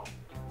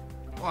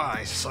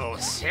 Why so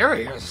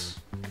serious?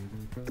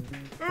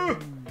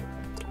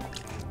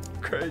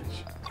 Cringe.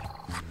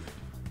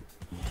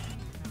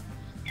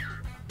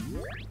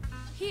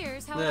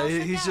 Here's how it Yeah, all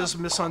shook he's out. just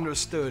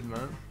misunderstood,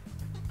 man.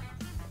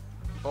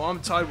 Oh,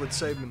 I'm tied with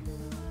Saban.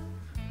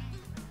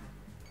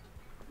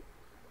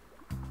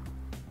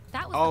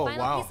 was Oh, the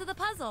final wow. piece of the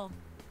puzzle.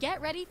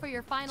 Get ready for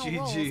your final GG.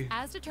 rolls,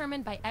 as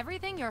determined by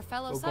everything your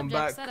fellow Welcome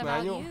subjects back, said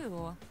about Manuel.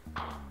 you.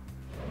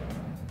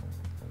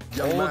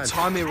 Young man, Old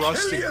Tommy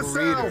Rustic kill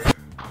yourself. Reader.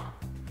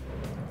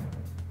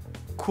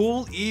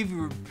 Cool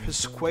Eve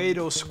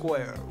Pesquedo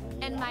Square.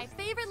 And my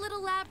favorite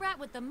little lab rat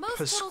with the most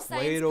little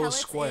science Pesquedo pellets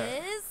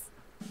Square. is...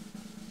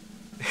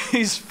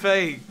 He's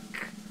fake.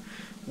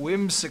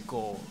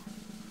 Whimsical.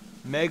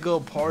 Mega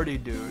party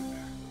dude.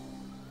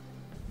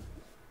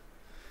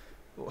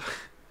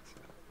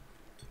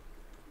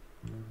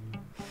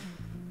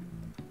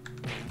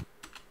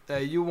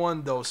 Hey, you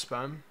won though,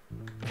 Spam.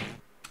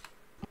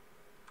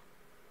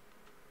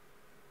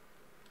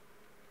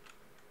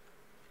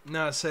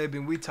 Nah,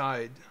 Sabin, we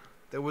tied.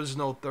 There was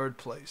no third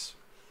place.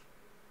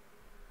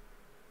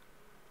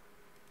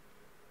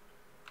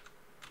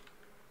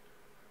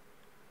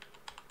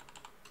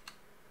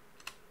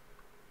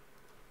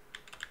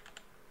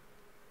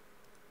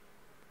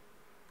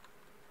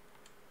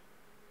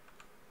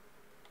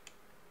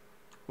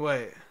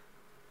 Wait.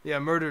 Yeah,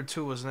 Murder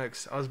 2 was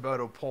next. I was about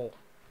to pull.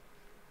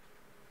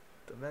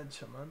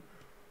 Dementia, man.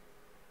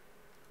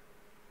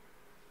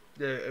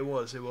 Yeah, it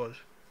was.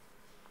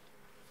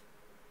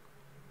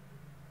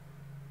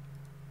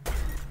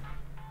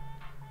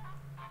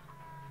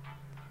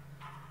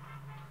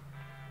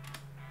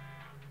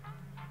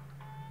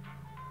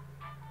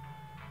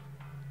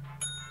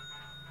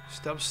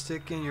 Stop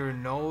sticking your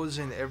nose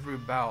in every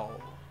bowl.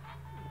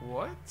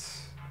 What?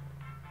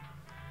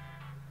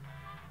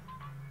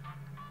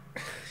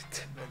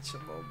 Dementia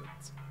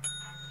moment.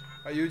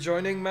 Are you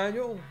joining,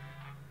 Manuel?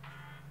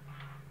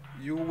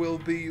 You will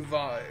be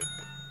vibe.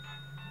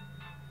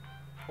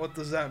 What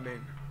does that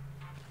mean?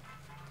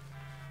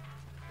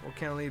 Well,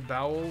 can't leave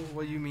bowel?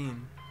 What do you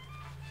mean?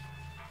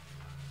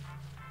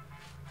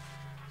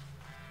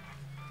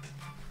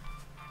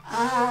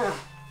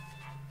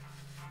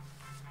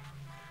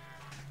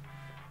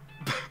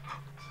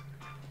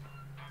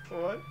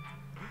 What?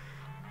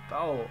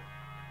 Bowel.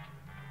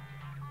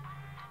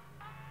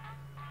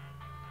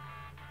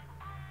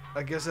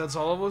 I guess that's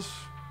all of us.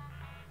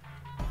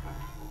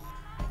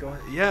 Go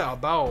ahead. Yeah, a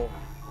bowel.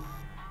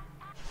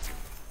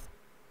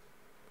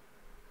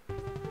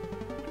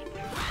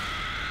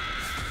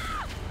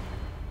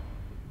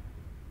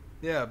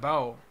 Yeah,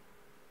 bowel.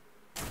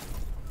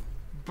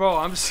 Bro,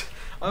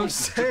 I'm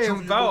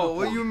saying bowel.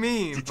 What do you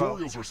mean?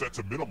 Tutorials are set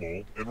to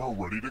minimal, and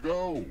we're ready to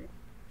go.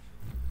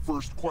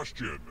 First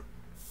question.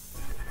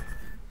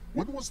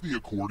 When was the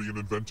accordion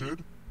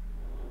invented?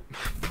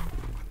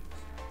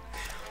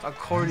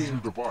 Accordion. Use your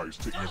device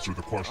to answer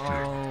the question.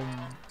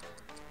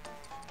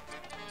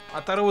 I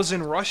thought it was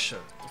in Russia.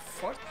 The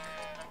fuck?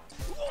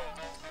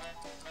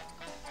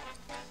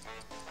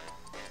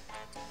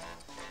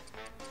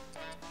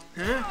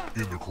 Huh?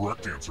 And the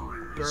correct answer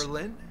is...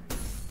 Berlin?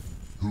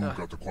 Who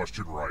got the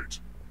question right?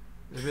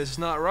 If it's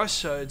not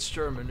Russia, it's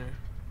Germany.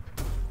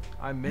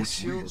 I miss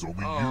Which you. means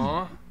only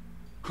Aw. you.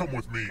 Come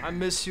with me. I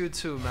miss you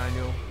too,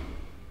 Manuel.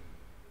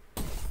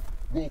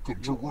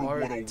 Welcome to Room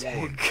 101. It's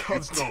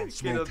not taking a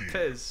smoking.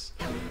 piss.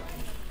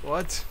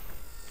 What? Let's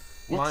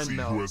Mind see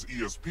melt. who has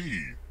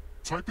ESP.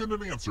 Type in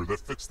an answer that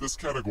fits this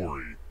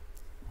category.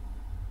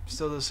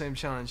 Still the same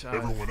challenge.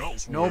 Everyone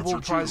else will Nobel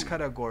answer Prize too.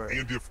 category.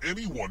 And if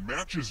anyone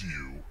matches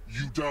you,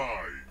 you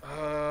die.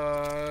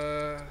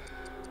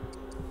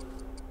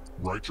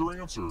 Write your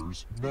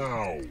answers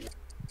now.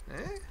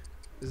 Eh?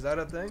 Is that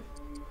a thing?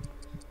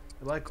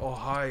 I like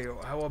Ohio.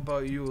 How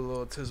about you,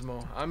 little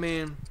Tismo? I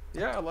mean,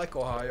 yeah, I like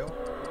Ohio.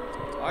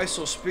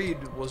 ISO Speed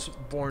was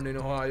born in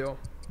Ohio.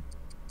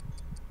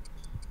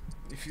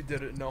 If you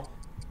didn't know.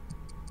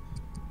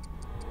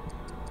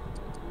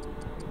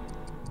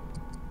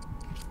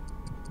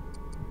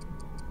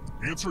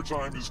 Answer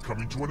time is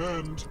coming to an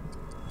end.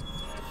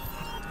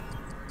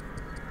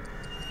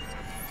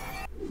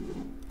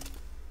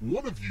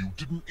 One of you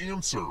didn't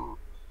answer.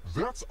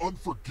 That's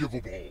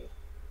unforgivable.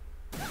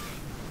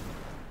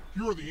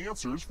 Here are the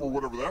answers for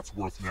whatever that's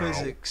worth now.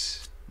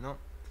 Physics. No.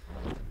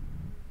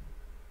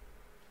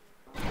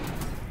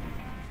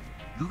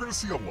 You're gonna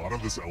see a lot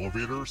of this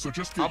elevator, so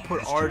just get I'll put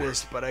used to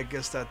artist, but I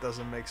guess that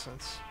doesn't make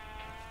sense.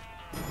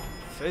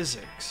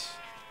 Physics.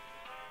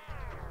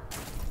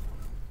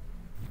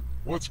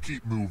 Let's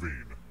keep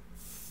moving.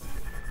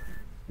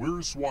 Where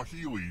is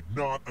Swahili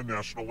not a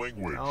national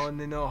language? Down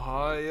in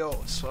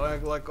Ohio.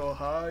 Swag like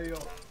Ohio.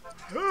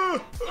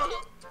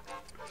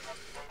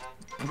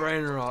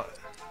 Brain rot.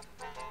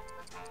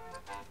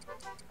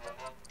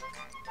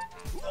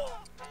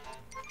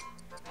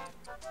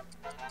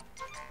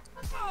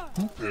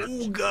 Who picked?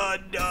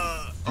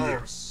 Uganda.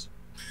 Yes.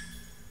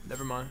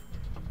 Never mind.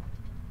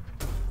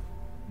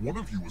 One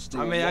of you is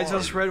still I mean, I alive.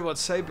 just read what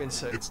Sabin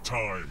said. It's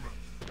time.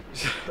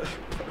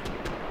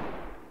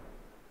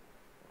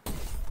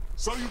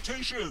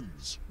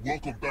 Salutations!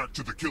 Welcome back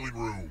to the killing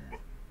room.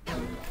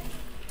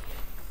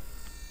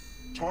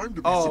 Time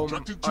to be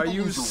subjected to are the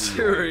you loser wheel.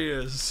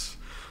 serious?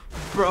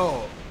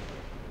 Bro.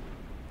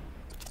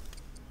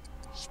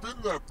 Spin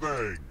that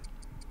thing.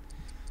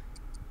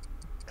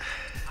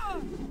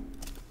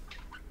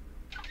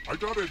 I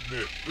gotta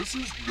admit, this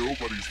is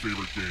nobody's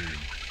favorite game.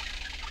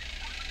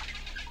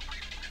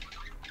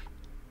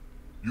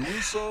 You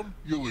lose some,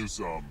 you lose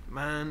some.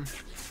 Man,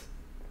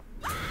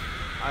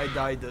 I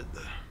died it.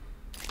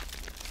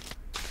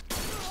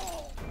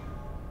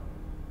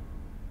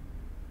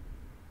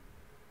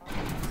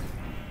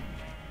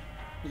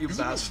 You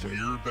Isn't bastard. it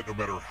weird that no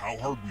matter how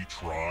hard we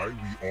try,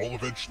 we all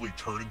eventually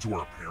turn into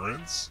our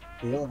parents?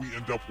 Or we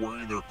end up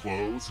wearing their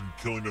clothes and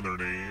killing in their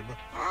name?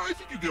 I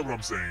think you get what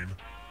I'm saying.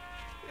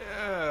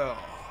 Yeah.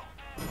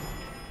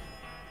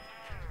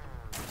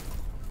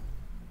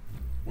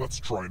 Let's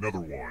try another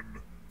one.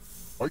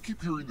 I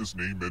keep hearing this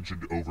name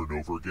mentioned over and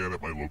over again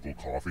at my local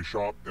coffee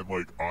shop, and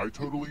like, I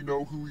totally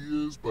know who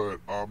he is, but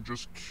I'm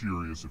just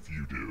curious if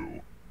you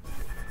do.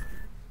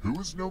 Who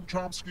is Noam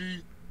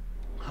Chomsky?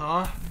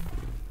 Huh?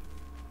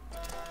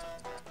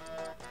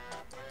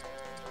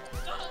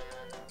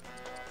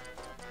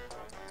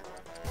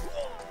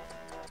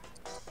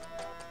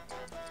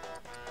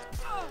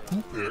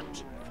 Who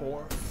picked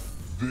 4.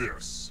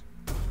 this?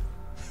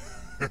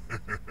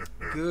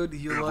 Good,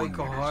 you like Everyone is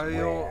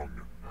Ohio? wrong.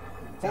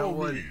 That Follow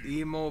what me.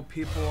 emo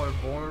people are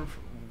born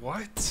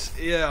what?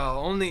 Yeah,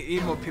 only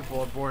emo people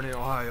are born in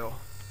Ohio.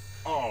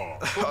 Ah,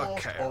 the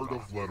lost Okay. art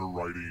of letter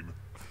writing.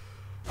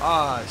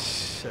 Ah,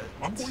 shit.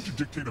 I'm going to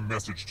dictate a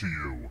message to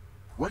you.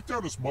 Write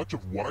down as much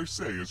of what I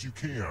say as you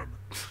can.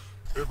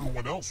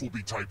 Everyone else will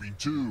be typing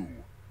too.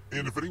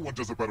 And if anyone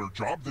does a better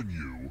job than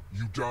you,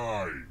 you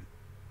die.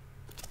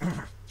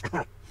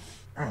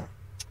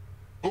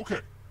 Okay,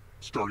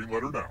 starting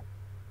letter now.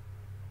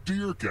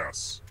 Dear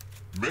guests,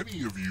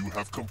 many of you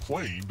have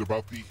complained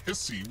about the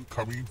hissing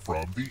coming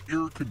from the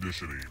air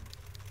conditioning.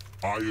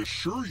 I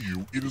assure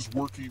you it is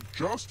working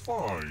just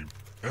fine,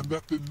 and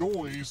that the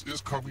noise is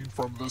coming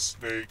from the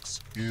snakes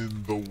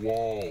in the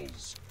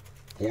walls.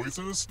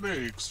 Poisonous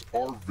snakes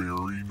are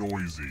very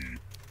noisy.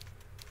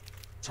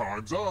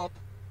 Time's up.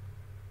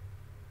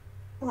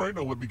 Alright,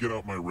 now let me get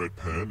out my red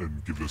pen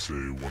and give this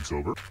a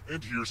once-over.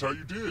 And here's how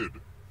you did.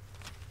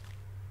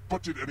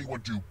 But did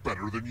anyone do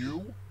better than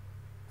you?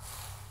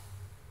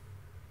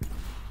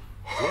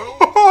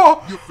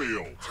 Well, you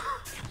failed.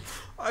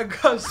 I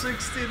got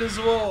 16 as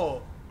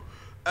well.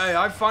 Hey,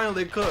 I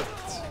finally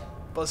cooked.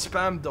 But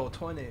spam though,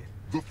 20.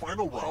 The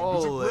final round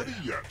Holy. isn't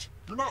ready yet.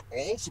 You're not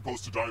all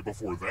supposed to die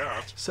before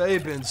that.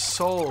 Sabin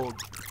sold.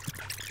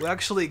 We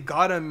actually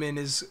got him in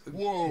his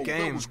Whoa, that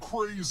game. was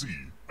crazy.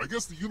 I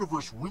guess the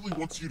universe really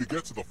wants you to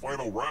get to the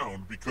final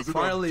round because it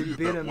Finally undid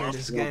beat that him in last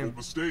his horrible game.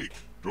 mistake.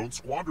 Don't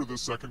squander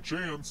this second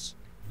chance.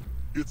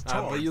 It's Ah,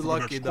 time but you for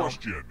lucky, the next though.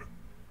 question.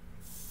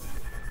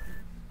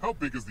 How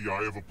big is the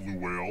eye of a blue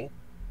whale?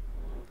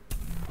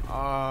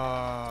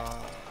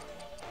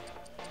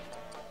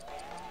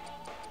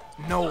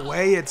 No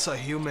way it's a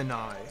human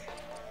eye.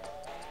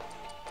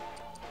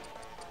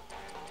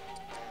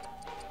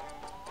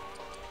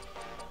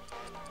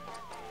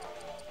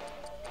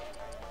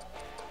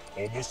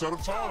 Almost out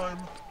of time.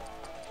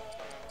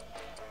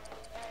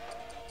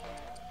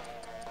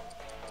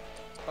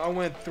 I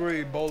went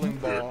 3 bowling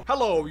ball.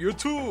 Hello,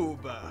 YouTube.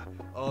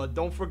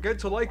 Don't forget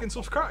to like and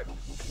subscribe.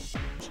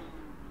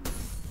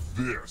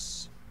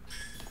 This.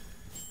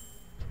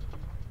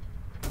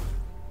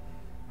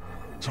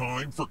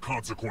 Time for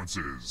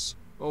consequences.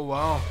 Oh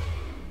wow.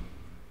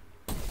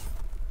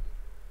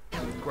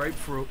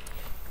 Grapefruit.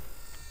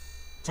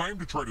 Time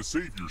to try to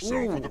save yourself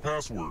Ooh. with the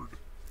password.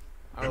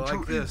 I Enter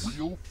like this. a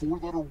real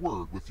 4-letter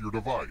word with your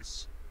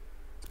device.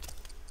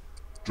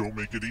 Don't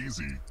make it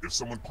easy. If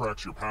someone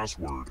cracks your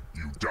password,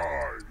 you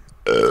die.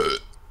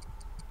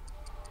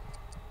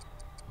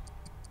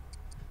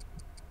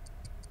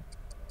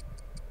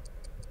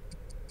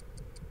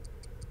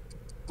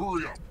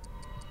 Hurry up.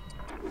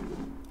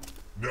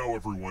 Now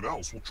everyone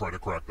else will try to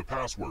crack the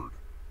password.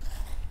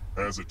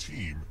 As a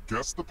team,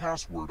 guess the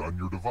password on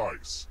your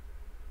device.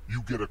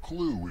 You get a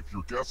clue if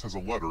your guess has a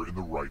letter in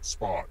the right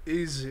spot.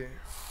 Easy.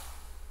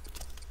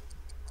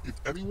 If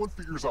anyone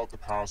figures out the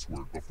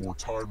password before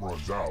time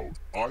runs out,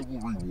 I will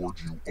reward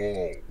you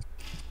all.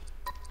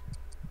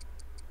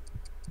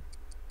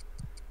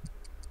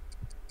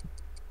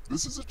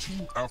 This is a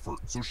team effort,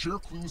 so share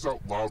clues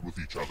out loud with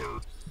each other.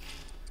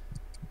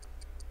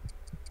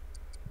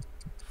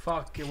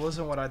 Fuck, it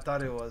wasn't what I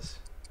thought it was.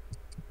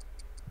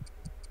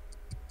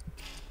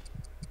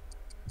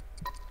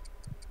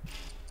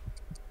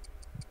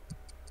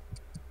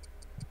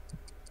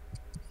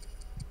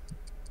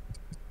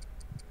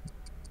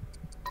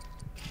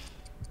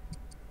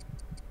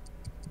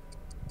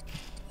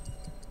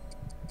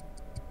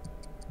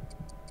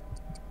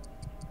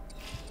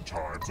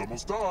 Time's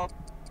almost up.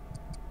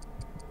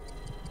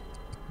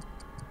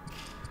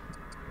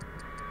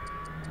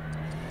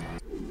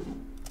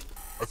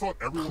 I thought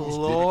everyone was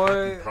good at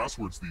cracking Chloe.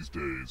 passwords these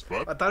days,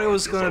 but I thought it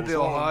was guess gonna I be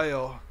wrong.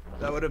 Ohio.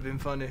 That would have been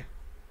funny.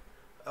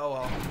 Oh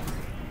well.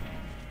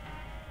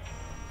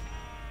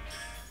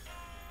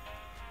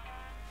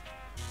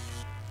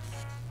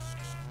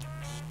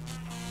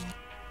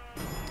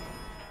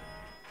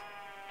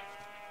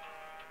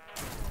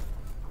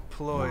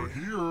 Ploy. We're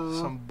here.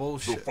 Some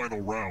bullshit. The final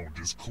round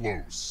is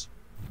close.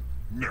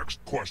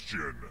 Next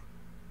question.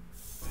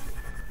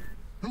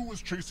 Who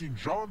was chasing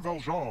Jean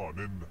Valjean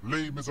in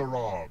Les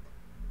Miserables?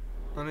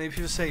 I mean, if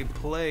you say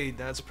played,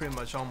 that's pretty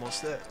much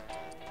almost it.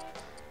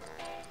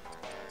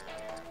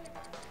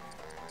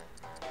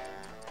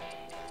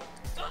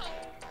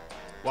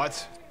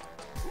 What?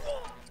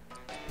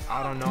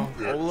 I don't know.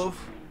 Yeah.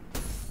 Olaf?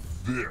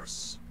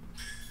 This.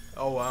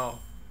 Oh wow.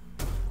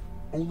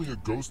 Only a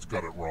ghost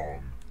got it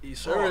wrong. You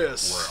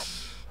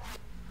serious?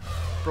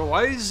 Bro,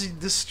 why is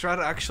this strat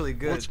actually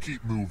good? Let's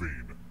keep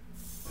moving.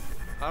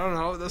 I don't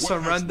know. That's What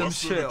some has random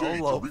less than shit. a day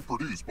to Olaf.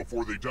 reproduce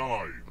before they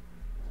die?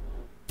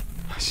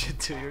 I should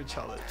do your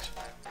challenge.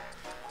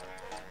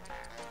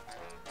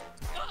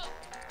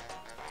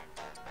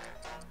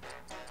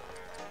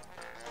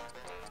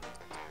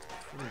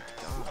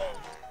 Freaked out.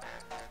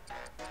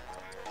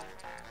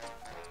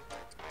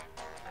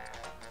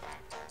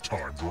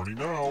 Time's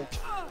running out.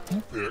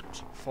 Who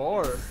picked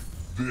 4.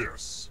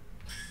 this?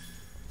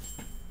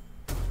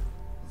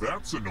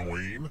 That's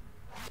annoying.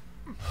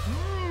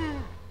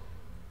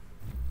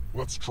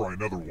 Let's try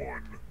another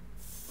one.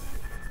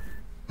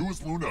 Who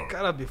is Luna?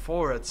 Gotta be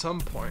 4 at some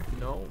point,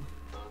 no?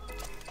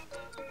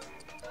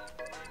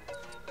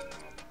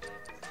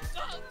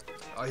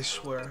 I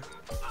swear.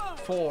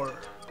 4.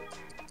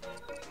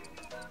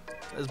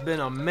 It's been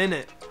a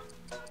minute.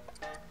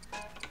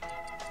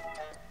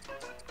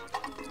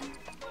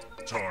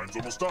 Time's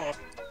almost up.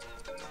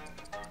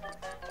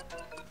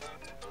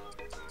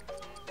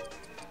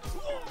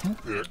 Who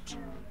picked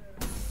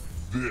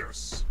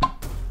this?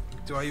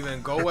 Do I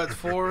even go at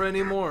 4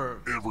 anymore?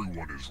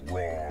 Everyone is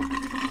wrong.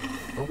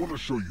 I want to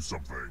show you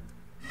something.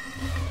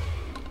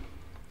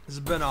 It's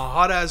been a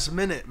hot ass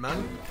minute,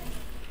 man.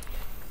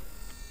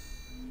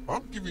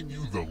 I'm giving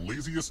you the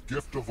laziest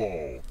gift of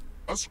all.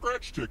 A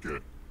scratch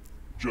ticket.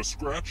 Just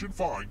scratch and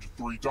find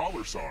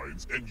 $3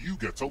 signs and you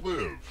get to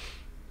live.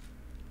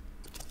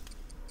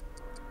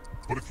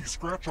 But if you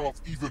scratch off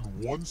even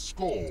one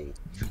skull,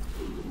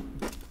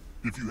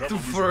 if you have The a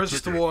losing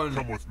first ticket, one.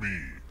 come with me.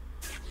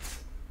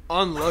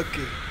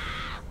 Unlucky.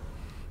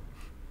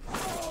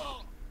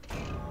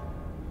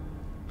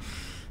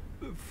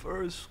 The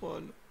first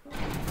one.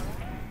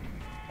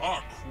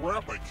 Ah,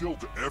 crap, I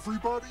killed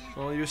everybody?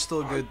 Well, you're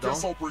still good I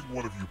guess though. I'll bring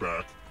one of you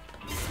back.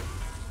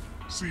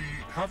 See,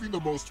 having the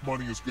most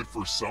money is good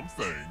for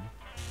something.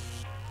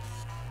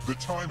 The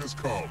time has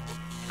come.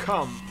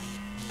 Come.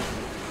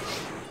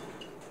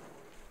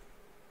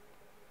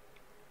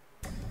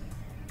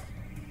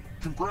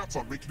 Congrats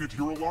on making it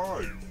here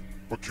alive.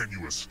 But can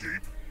you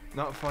escape?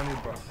 Not funny,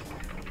 bro.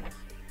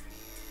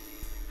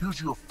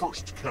 Here's your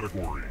first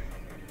category.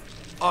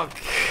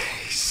 Okay.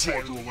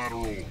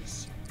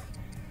 Quadrilaterals.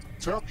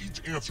 Tap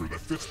each answer that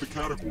fits the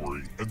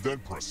category and then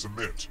press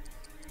submit.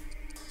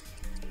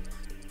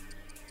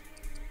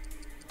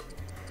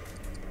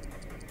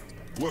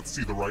 Let's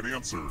see the right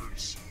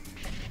answers.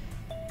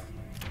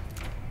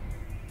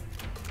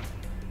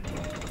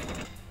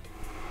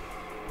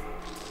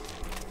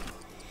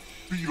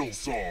 Beatles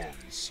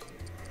songs.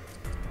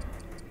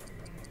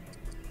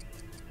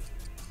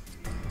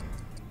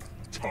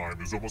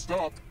 Time is almost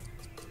up.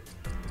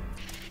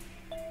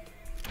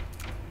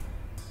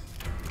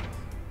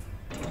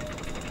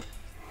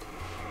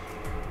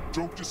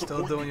 Don't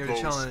disappoint doing me, your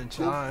folks. challenge,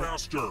 Go alright.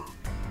 faster.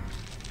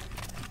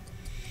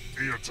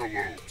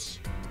 Antelopes.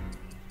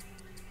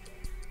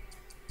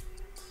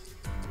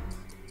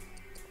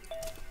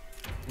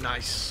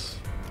 Nice.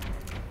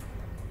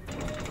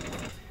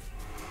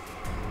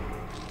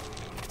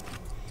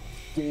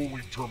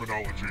 Bowling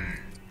terminology.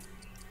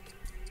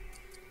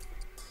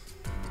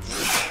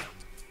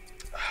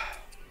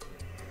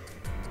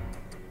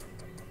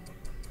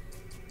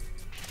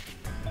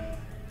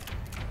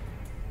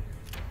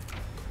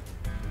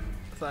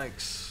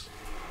 Thanks.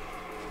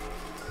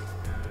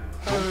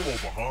 Don't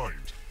fall behind.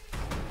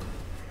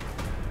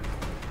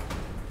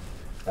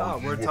 Ah, Are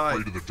we're you tied.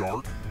 afraid of the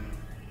dark?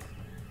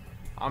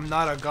 I'm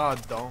not a god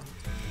though.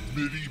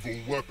 Medieval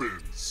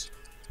weapons.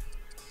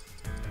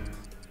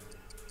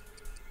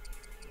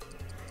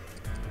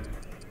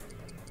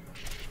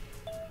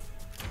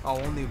 Oh,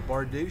 only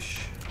Bardish.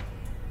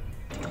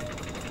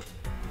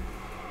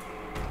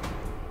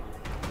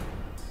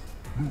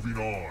 Moving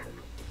on.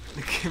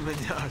 Nicki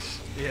Minaj.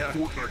 Yeah.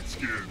 Fortnite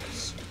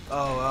skins.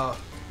 Oh wow.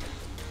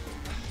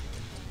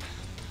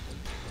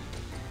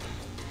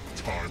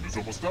 Time is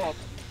almost up.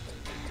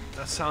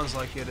 That sounds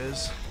like it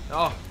is.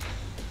 Oh.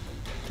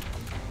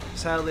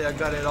 Sadly, I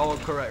got it all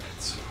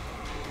correct.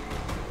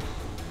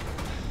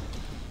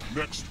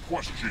 Next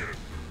question.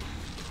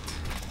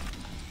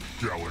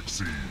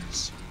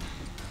 Galaxies.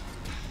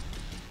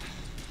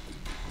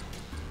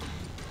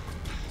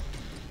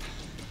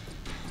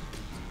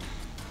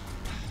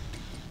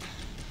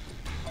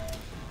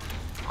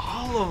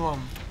 All of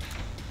them.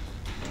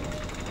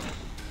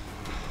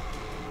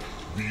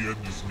 The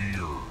end is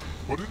near,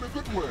 but in a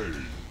good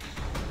way.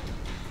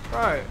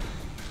 Right.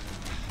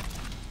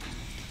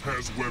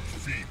 Has webbed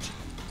feet.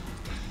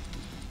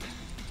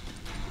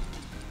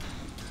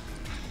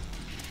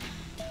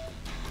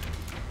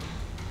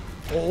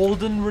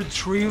 Golden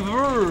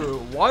Retriever.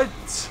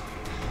 What?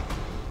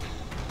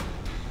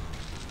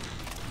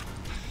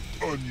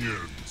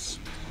 Onions.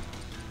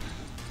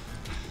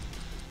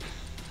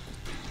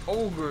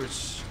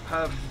 Ogres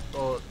have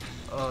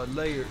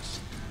layers.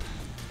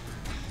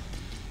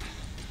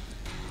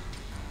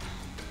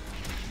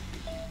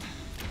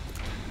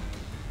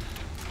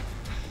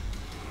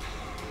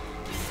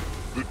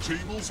 The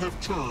tables have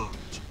turned.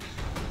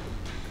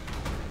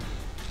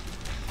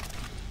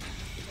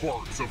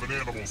 Parts of an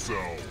animal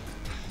cell.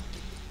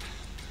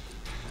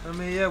 I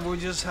mean, yeah, we're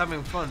just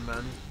having fun,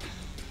 man.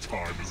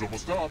 Time is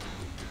almost up.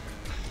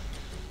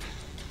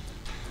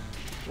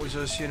 We're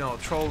just, you know,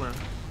 trolling.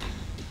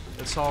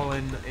 It's all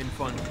in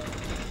fun.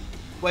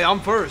 Wait, I'm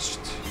first.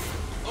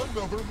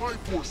 Another My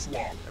Force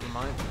swap. Never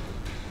mind.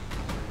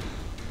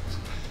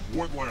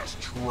 One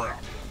last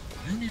trap.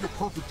 You need a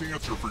perfect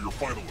answer for your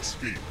final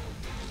escape.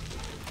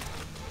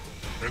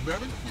 And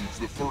that includes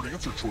the third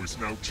answer choice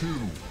now, too.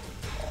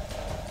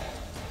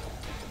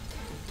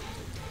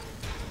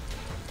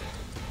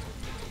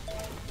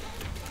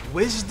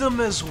 Wisdom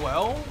as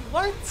well?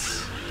 What?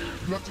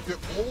 You have to get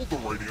all the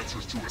right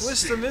answers to escape.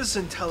 Wisdom is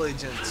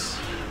intelligence.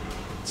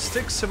 It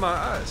sticks to my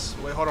ass.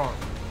 Wait, hold on.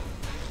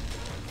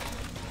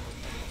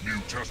 New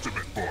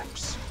Testament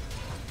books.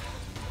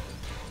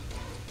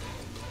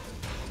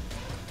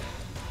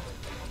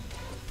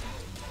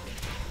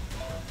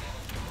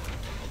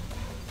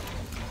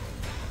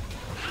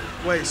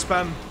 Wait,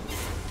 spam.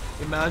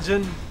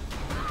 Imagine.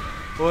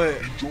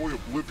 Wait. Enjoy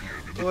oblivion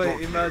in the Wait,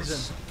 darkness. imagine.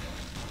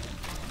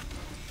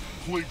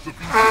 Plagues of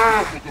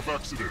Beasts in the Book of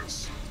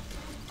Exodus.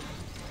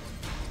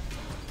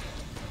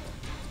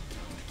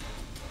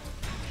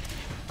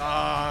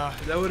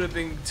 That would have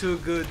been too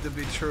good to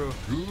be true.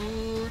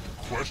 Good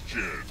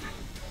question.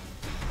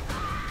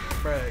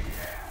 Frag.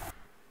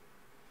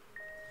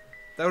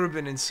 That would have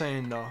been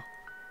insane, though.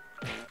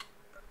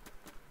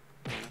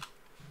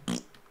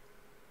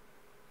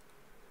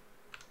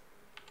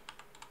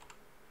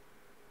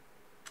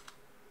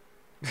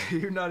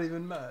 You're not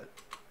even mad.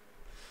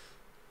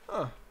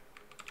 Huh.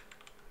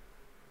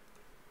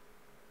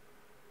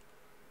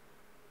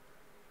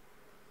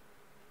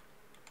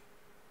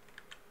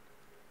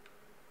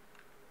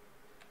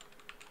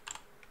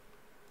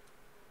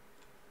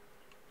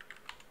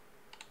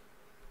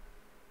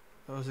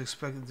 I was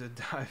expecting to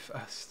die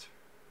fast.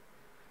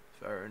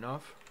 Fair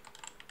enough.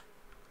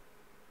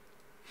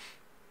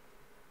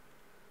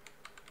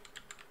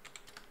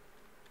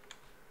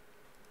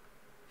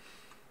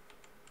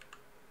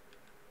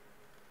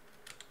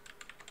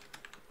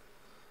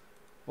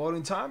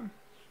 Voting time?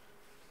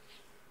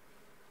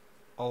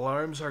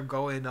 Alarms are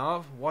going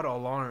off? What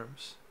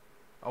alarms?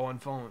 Oh, on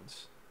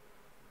phones.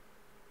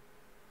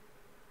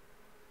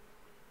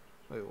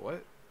 Wait,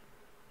 what?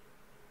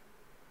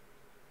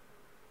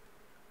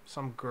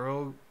 Some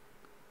girl,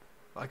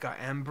 like a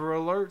Amber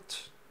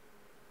Alert?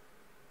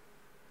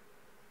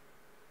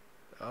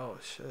 Oh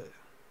shit.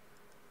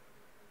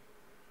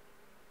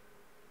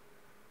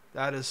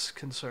 That is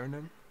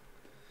concerning.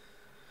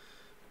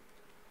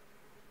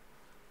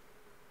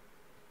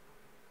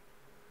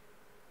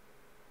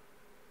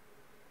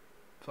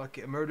 Fuck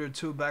it, murder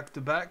 2 back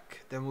to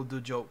back, then we'll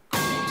do joke.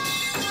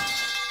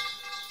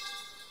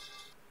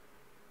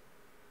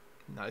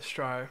 Nice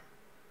try.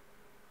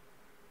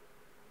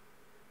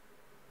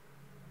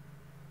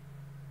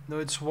 No,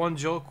 it's one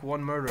joke,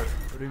 one murder.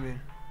 What do you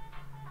mean?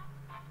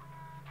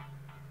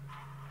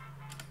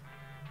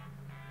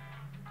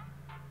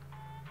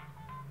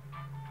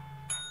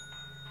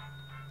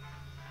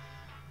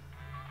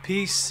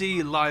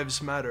 PC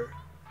lives matter.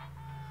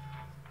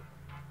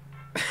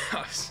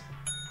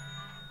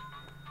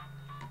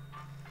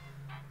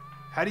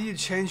 How do you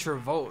change your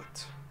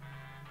vote?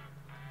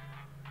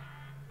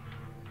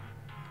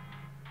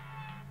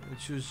 I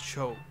choose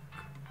choke.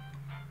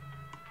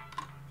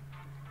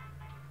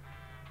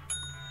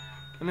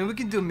 I mean, we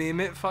can do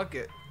meme it. Fuck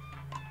it.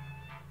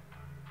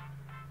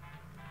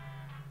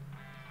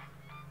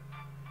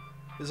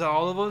 Is that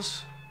all of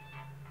us?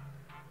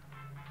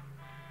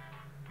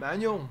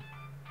 Manuel.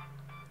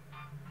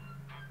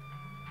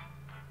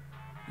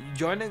 You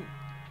joining?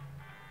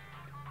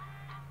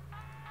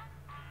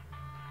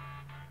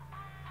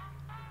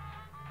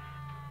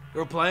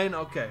 You're playing?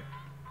 Okay.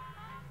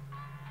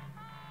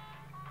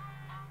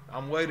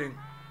 I'm waiting.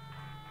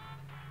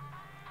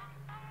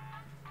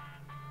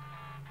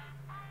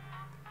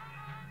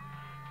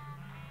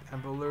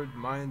 Amber Alert,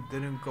 mine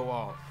didn't go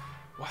off.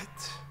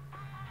 What?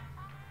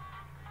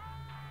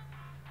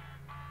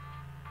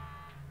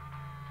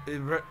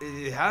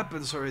 It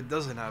happens or it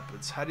doesn't happen.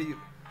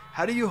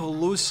 How do you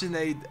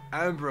hallucinate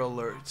Amber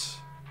Alerts?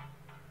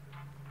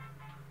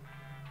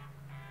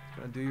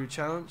 Gonna do your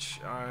challenge?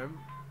 Alright.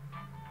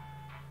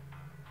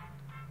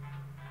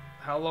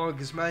 How long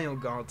is manual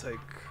gonna take?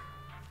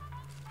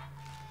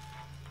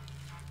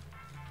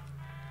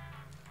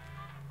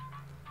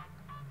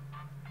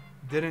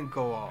 Didn't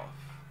go off.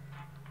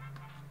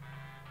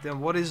 Then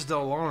what is the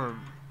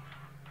alarm?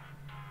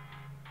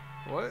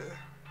 What?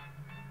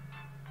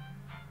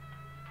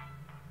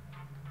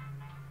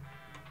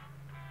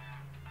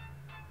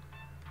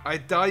 I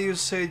thought you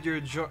said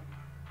you're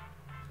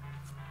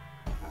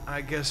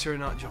I guess you're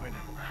not joining.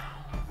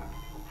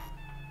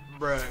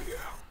 Brag.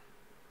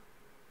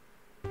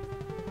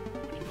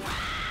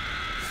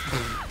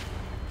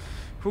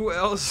 Who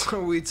else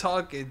are we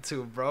talking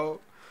to,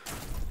 bro?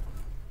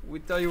 We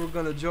thought you were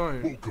gonna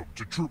join. Welcome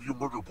to Trivia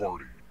Murder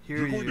Party.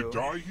 You're going to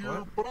die here,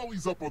 What? but I'll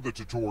ease up on the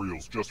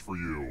tutorials just for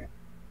you.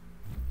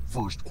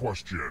 First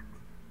question.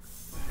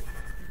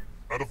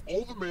 Out of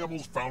all the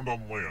mammals found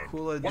on land,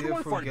 Cool why idea do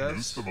I for find guess.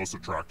 moose the most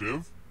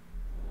attractive?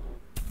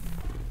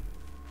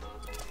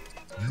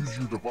 Use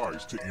your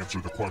device to answer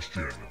the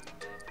question.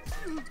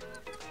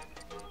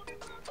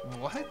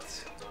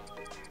 What?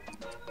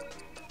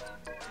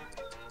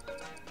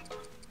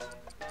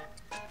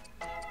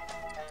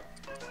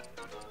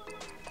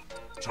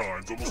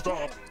 Time's almost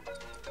up.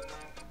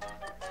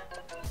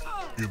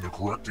 And the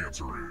correct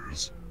answer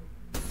is...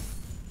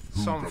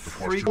 Who Some got the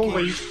question? freaky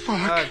Holy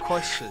fuck.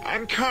 question.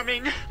 I'm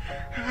coming.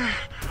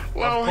 Of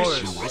Lois.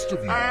 course. The rest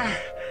of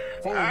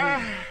you, follow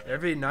me.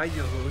 Every night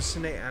you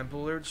hallucinate amp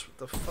alerts? What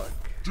the fuck?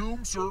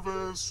 Doom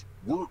service.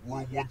 We're at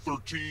room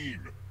 113.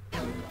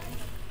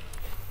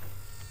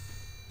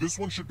 This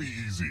one should be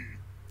easy.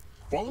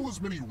 Follow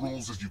as many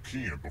rules as you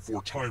can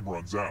before time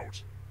runs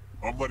out.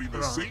 I'm letting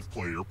the safe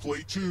player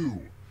play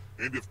too.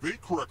 And if they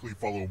correctly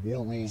follow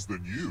more rules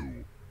than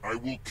you, I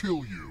will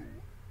kill you.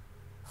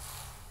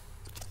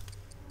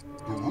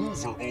 The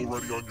rules are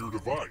already on your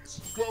device.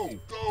 Go,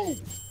 go!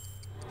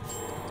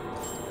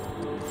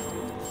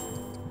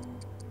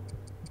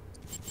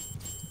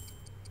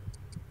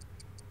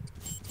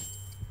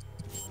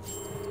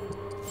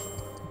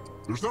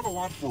 There's not a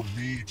lot for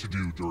me to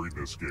do during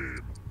this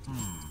game.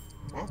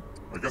 Well,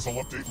 I guess I'll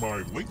update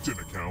my LinkedIn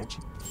account.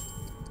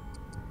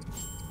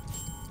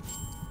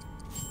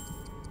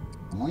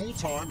 Rule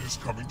time is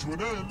coming to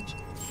an end.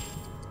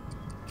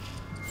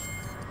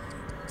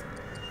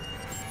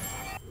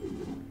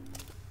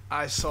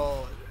 I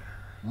saw it.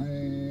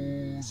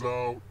 Rules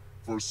out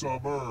for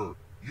summer.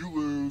 You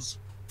lose.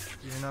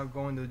 You're not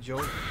going to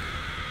joke.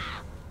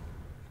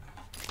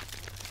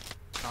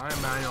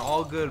 Alright, man.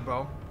 All good,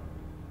 bro.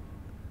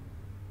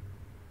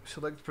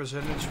 Select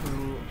percentage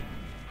rule.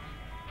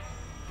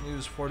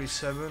 Use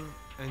 47,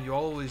 and you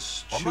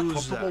always I'm not choose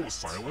comfortable that. with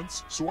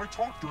silence, so I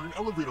talk during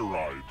elevator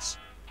rides.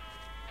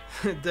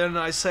 Then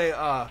I say,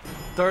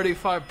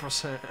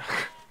 35%.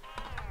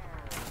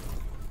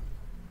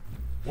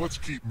 Let's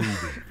keep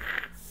moving.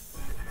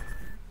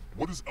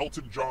 What is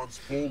Elton John's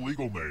full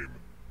legal name?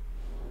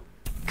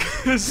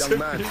 Young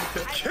man,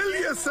 kill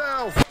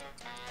yourself.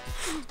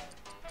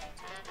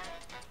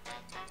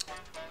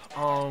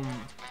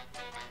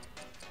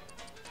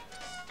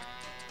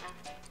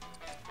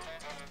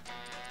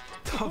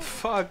 The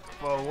fuck,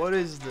 bro? What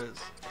is this?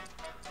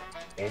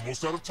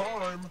 Almost out of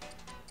time.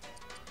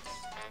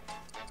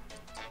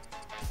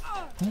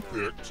 Who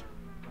picked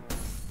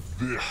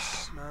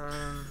this?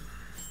 Man.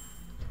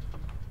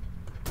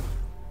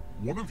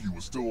 One of you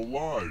is still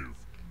alive.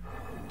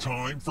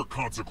 Time for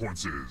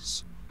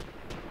consequences.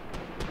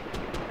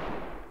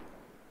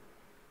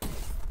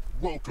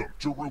 Welcome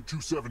to room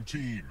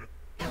 217.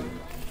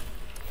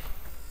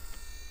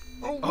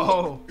 Oh, look,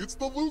 Oh. it's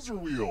the loser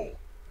wheel.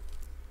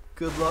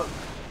 Good luck.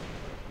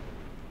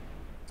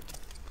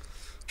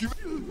 Give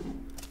it.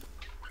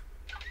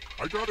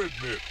 I gotta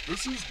admit,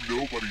 this is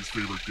nobody's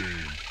favorite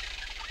game.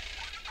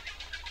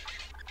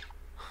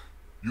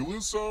 You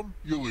lose some,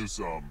 you lose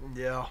some.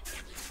 Yeah.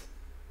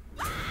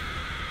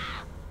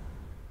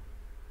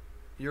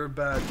 You're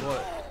bad,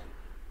 what?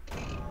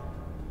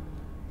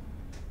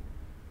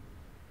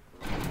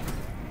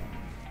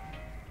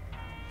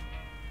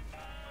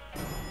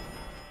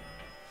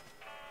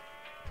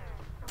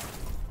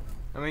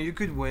 I mean, you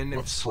could win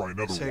Let's if try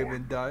another Saban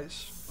one.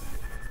 dies.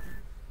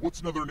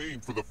 What's another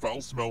name for the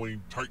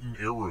foul-smelling Titan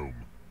Air Room?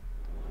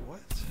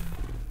 What?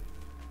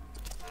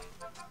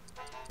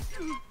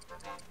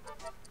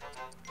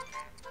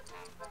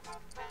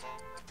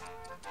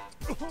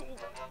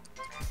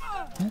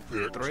 Who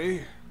picked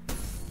 3?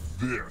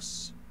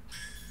 this?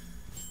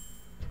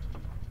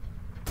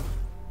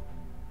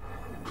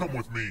 Come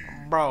with me.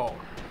 Bro.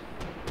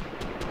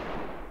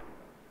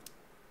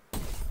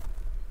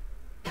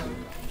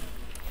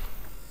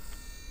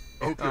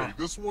 Okay,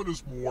 this one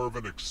is more of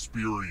an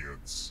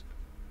experience.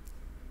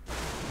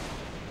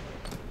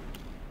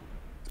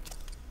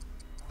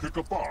 Pick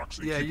a box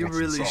and Yeah, keep you what's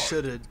really inside.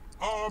 should've.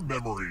 Ah,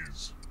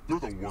 memories. They're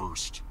the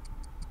worst.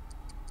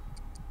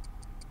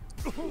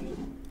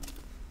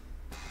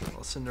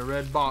 What's in the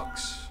red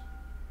box?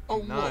 Oh,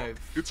 Knife. look,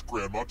 it's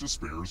Grandma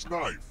Despair's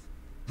knife.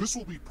 This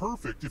will be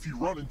perfect if you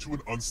run into an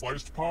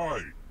unsliced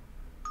pie.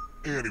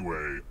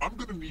 Anyway, I'm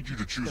gonna need you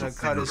to choose Gonna a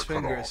cut finger his to cut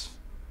fingers. off.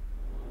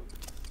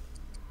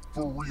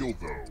 For real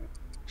though,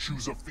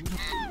 choose a finger.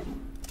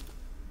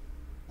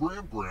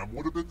 Graham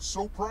would have been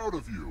so proud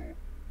of you.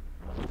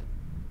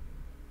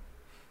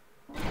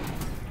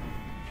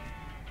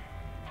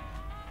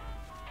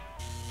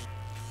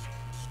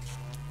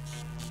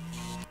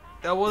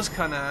 That was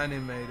kind of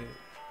animated.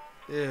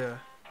 Yeah.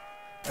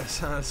 That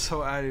sounds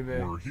so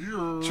animated. We're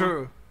here.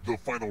 True. The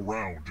final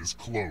round is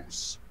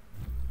close.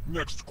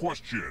 Next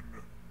question.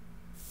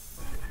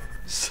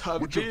 Which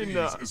of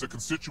Sabina. these is a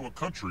constituent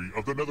country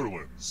of the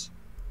Netherlands?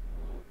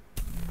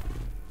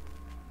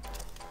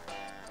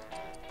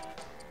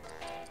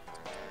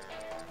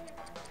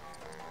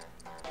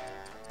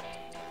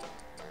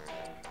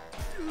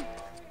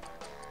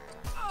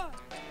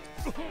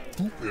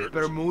 Who picked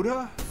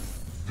Bermuda?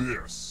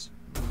 this?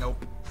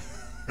 Nope.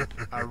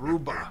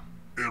 Aruba.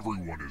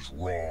 Everyone is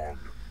wrong.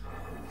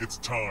 It's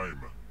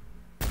time.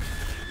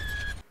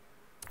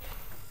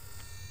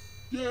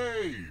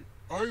 Yay!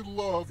 I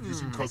love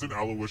using Cousin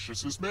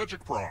Aloysius's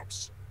magic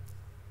props.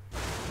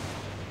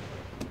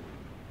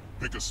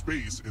 Pick a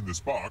space in this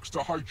box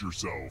to hide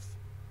yourself.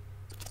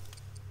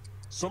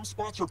 Some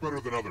spots are better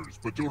than others,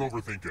 but don't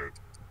overthink it.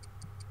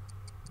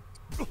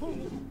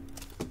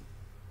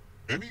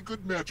 Any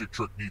good magic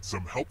trick needs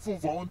some helpful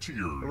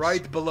volunteers.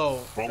 Right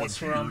below.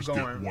 That's where I'm Volunteers get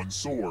going. one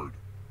sword.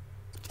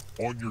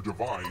 On your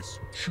device,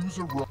 choose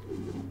a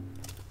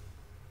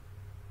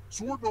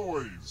sword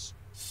noise.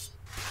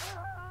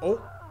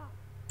 Oh.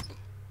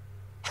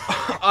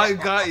 I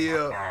got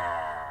you.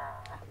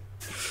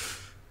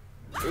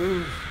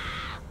 Ooh.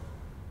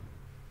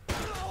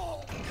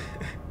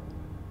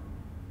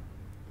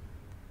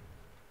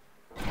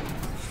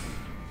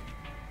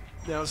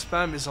 Now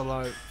spam is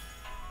alive.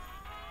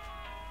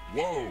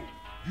 Whoa,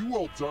 you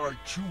all died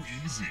too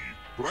easy,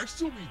 but I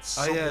still need yeah,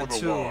 someone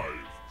two. alive.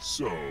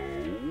 So,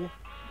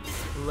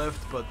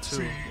 Left but two.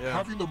 see, Yeah.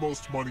 having the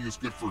most money is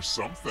good for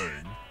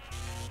something.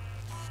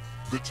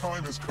 The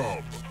time has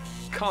come.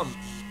 Come.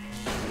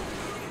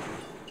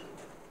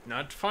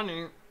 Not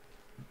funny.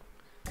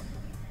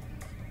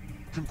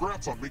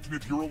 Congrats on making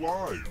it here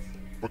alive.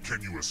 But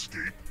can you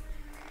escape?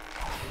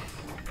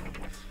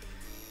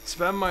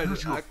 Spam might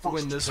Here's your win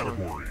first this one.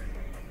 category.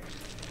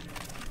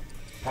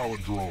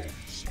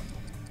 Palindromes.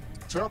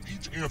 Tap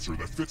each answer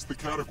that fits the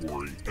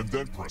category and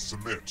then press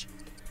submit.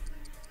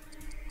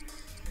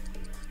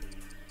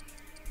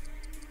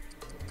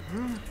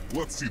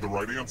 Let's see the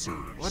right answers.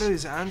 What are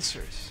his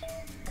answers?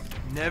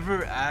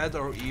 Never add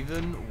or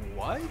even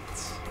what?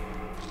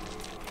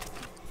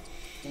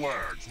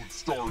 Flags with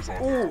stars on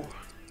Oh. them.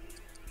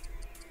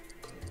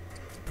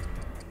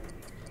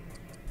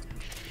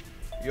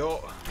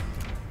 Yo.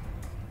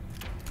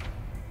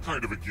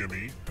 Kind of a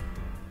gimme.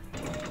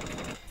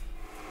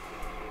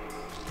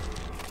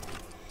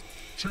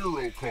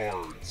 Tarot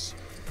cards.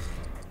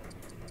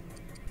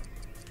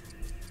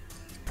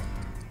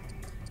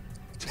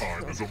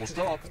 Time is almost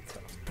up.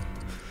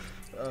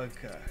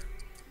 Okay.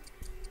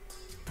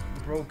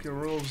 Broke your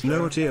rules there.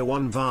 No tier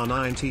 1 VAR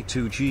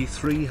 92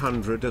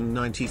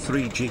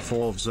 G393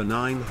 G4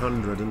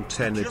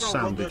 910 it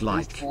sounded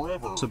like.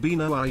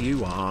 Sabina why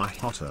you are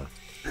hotter.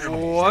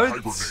 Animals What?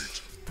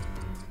 hibernate.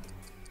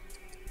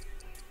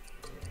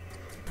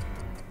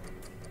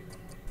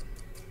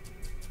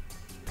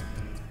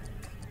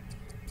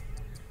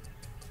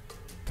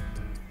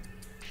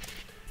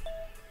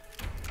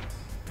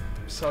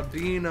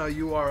 Sabina,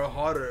 you are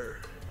hotter.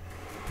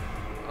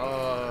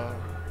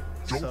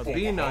 Don't fall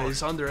Sabina behind.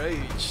 is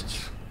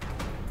underage.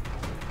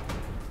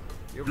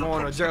 You're Here going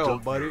to comes the jail,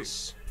 buddy.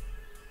 darkness.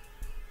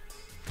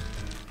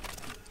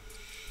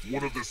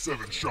 One of the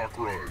 7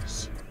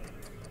 chakras.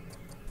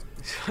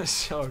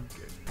 So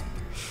good.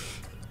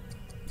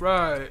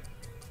 Right.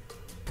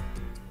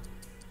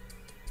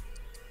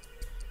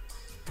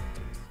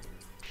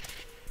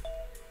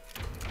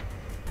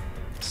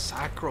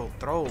 Sacral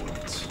throat.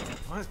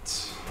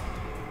 What?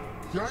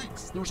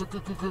 Yikes! There's a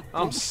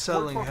I'm ghost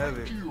selling right behind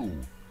heavy.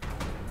 You.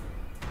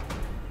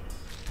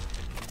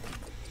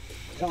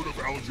 Part of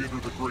Alexander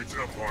the Great's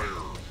empire.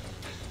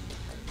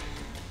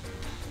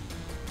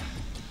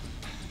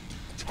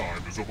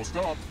 Time is almost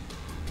up.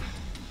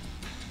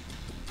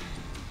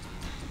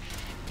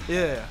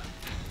 Yeah.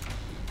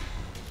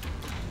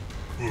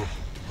 Ugh,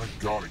 I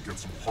gotta get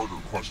some harder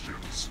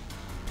questions.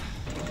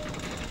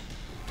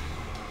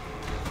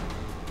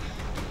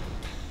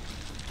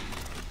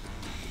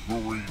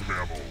 Marine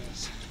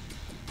mammals.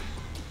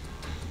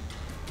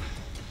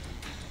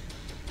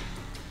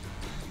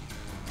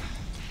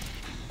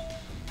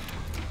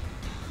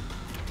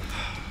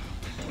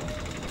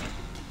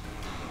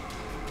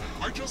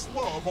 I just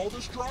love all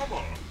this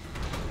drama.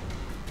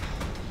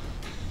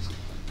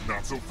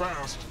 Not so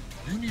fast.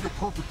 You need a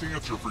perfect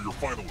answer for your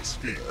final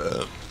escape.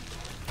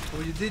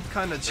 Well, you did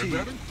kind of And cheat.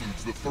 that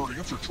includes the third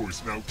answer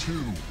choice now,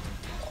 too.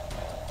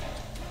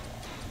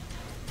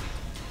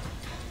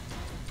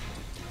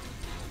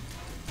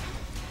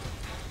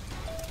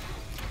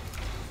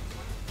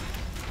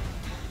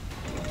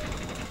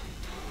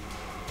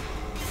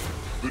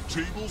 The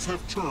tables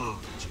have turned.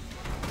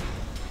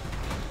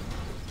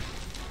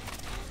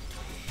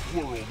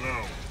 Plural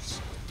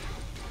nouns.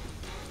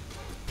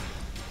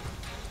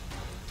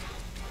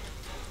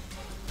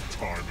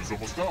 Time is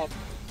almost up.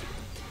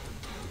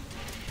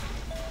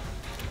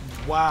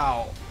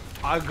 Wow.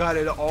 I got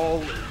it all.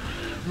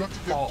 You have to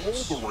get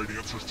False. all the right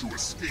answers to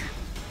escape.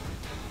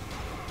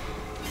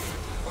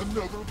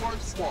 Another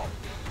life swap.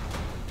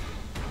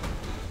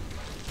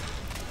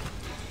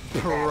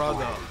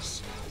 Brother.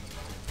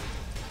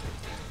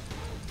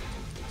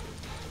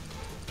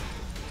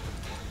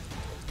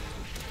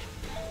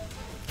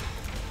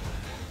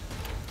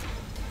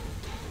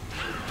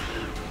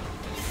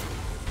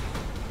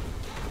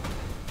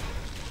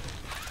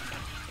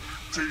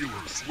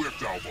 Taylor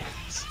Swift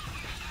albums.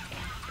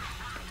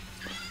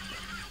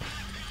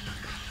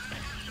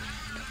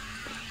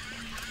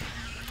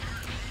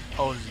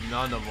 Oh,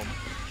 none of them.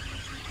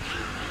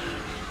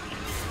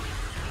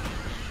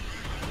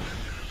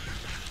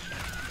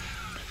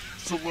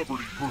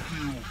 Celebrity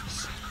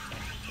perfumes.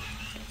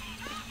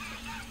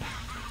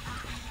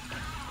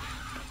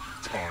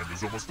 Time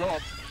is almost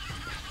up.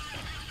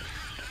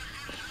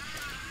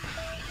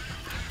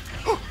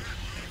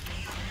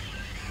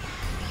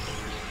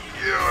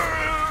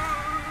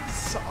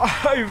 Yes!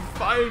 I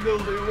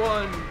finally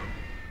won.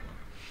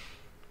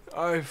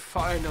 I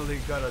finally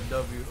got a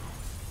W.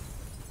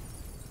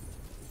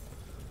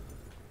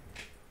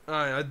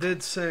 Alright, I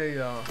did say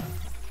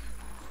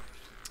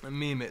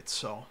meme it,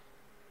 so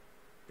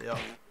yeah.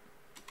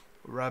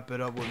 Wrap it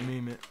up with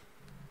meme it.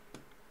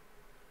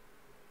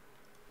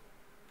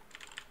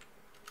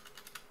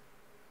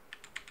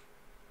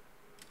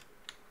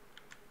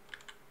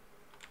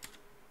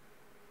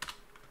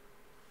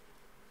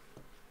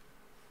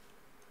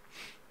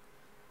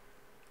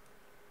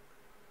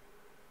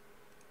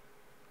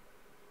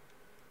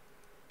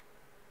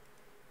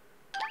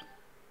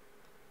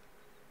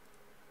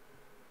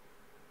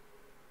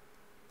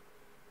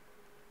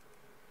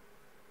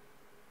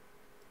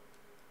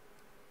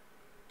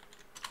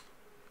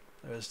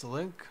 There's the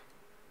link.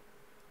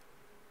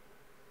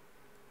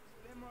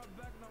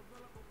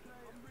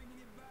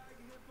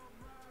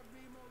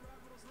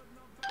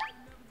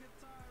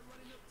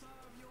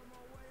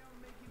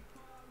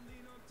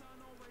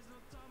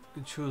 You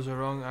can choose a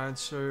wrong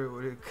answer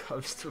when it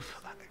comes to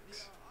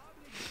flags.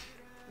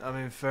 I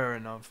mean, fair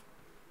enough.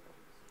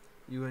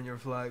 You and your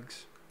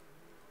flags.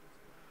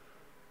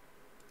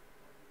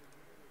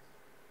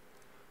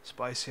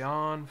 Spicy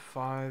on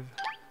 5.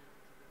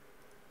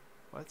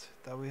 What?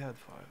 Thought we had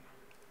 5.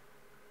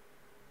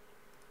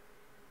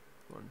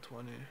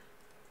 120.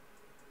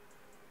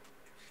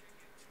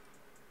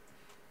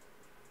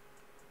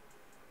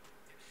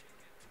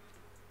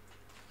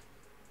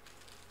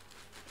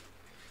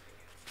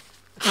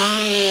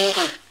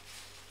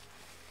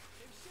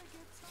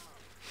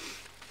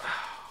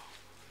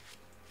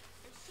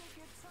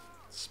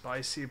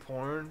 Spicy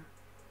porn?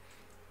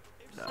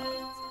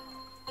 No.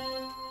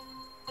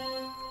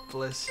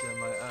 Bliss in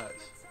my ass.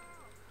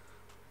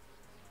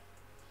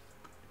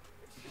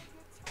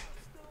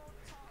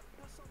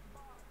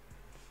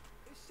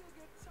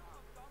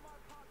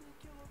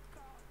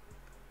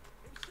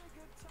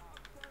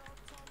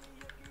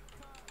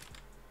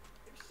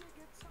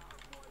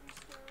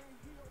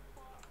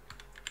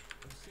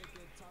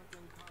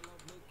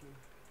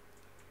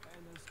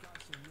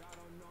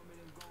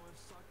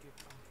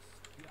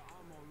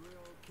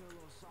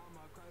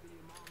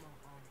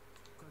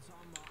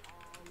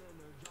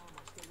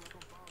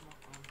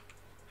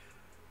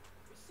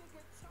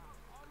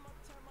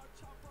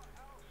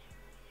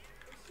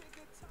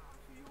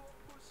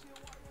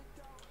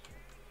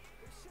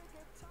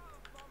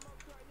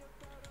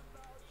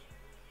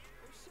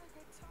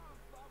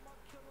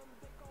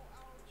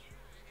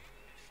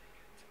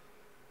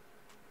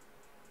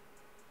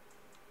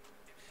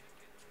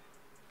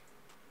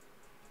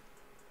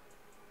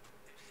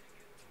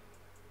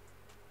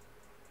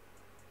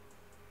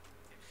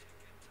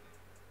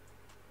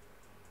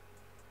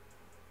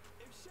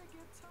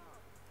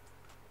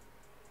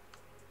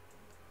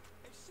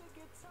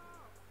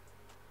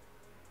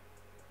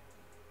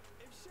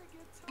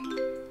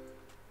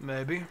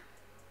 Maybe.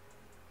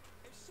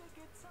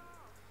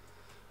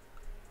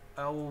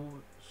 I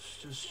was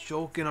just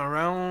joking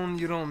around.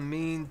 You don't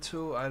mean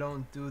to. I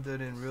don't do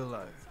that in real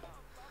life.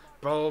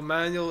 Bro,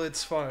 Manuel,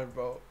 it's fine,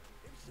 bro.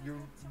 You're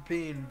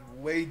being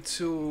way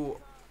too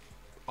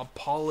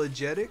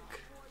apologetic.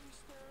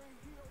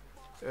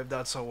 If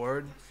that's a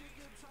word.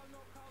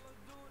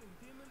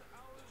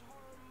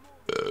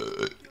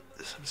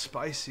 Some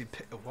spicy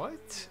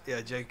what?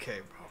 Yeah, JK,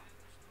 bro.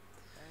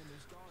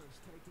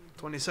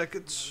 20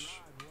 seconds.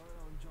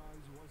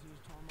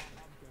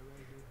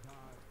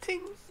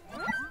 Ting.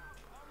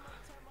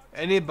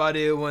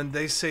 Anybody when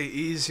they say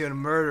easy on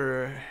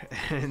murder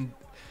and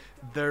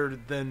they're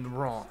then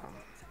wrong.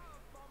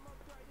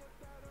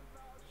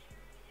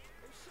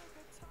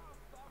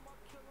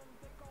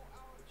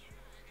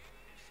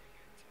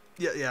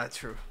 Yeah,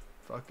 true.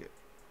 Fuck it.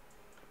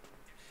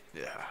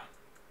 Yeah.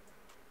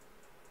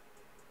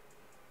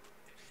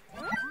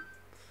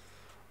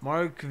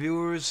 Mark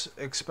viewers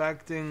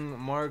expecting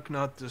Mark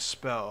not to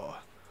spell.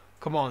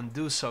 Come on,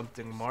 do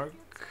something, Mark.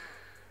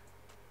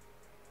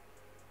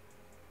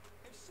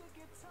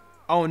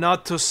 Oh,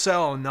 not to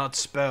sell, not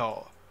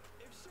spell.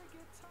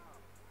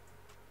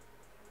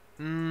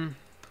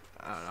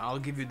 I'll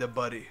give you the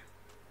buddy.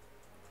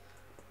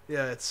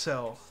 Yeah, it's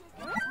sell.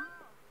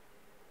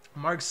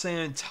 Mark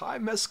saying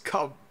time has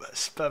come.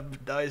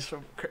 Spam dies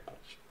from cringe.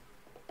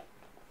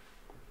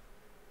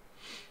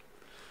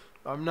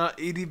 I'm not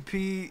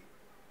EDP.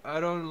 I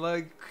don't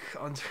like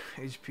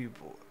underage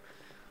people.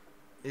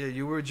 Yeah,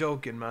 you were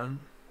joking, man.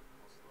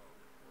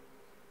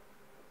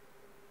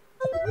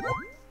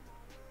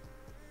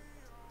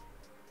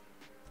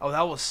 Oh,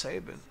 that was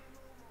Saban.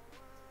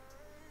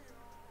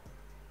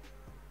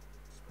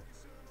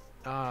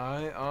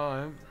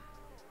 Alright.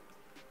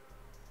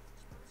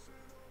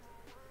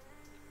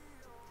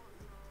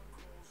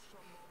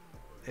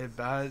 It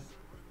bad.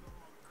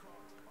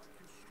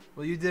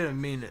 Well, you didn't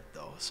mean it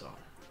though, so.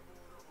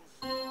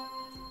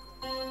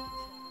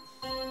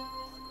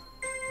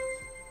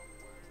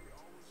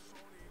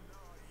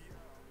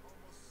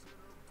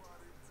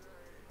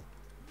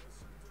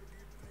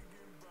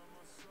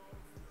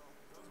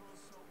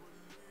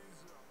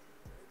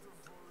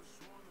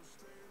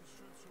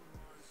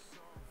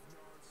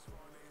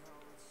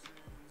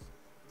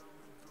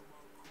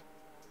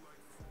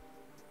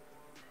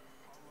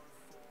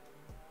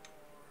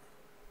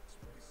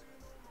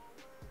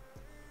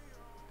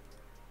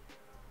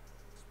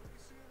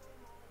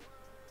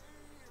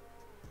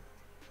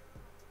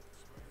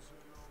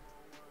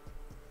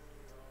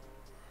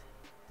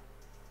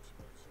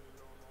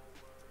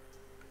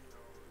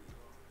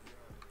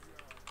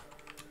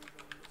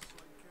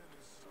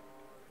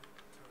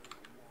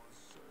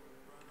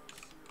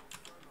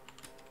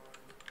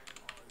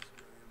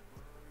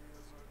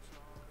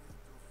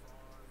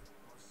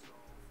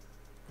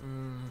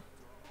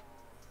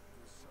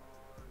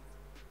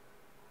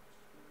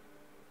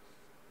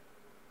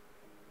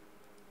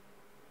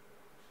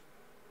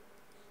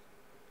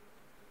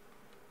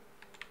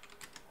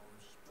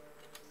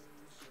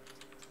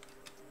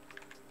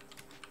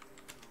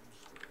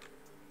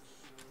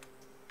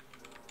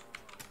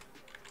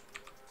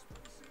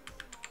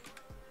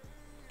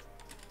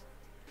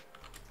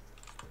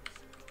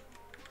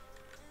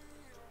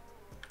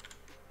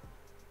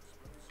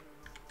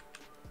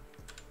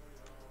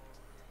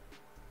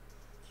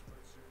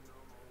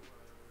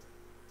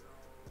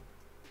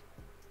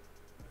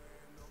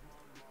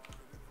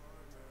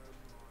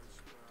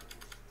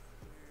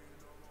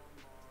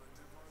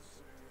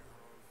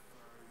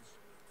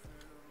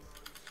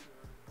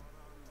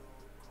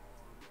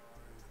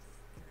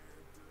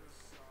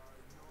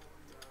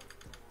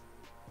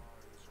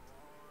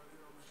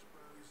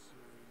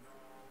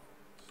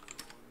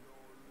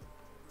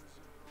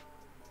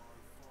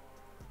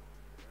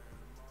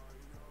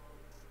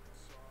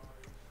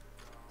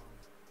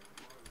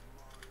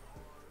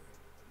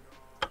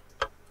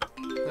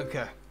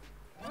 Okay.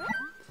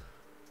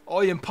 Oh,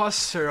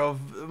 imposter of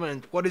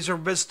what is your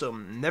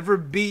wisdom? Never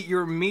beat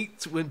your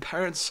meat when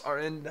parents are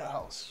in the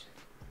house.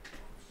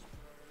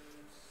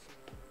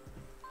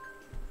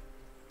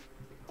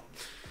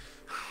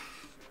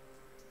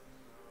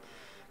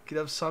 Could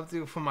have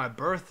something for my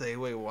birthday.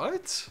 Wait,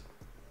 what?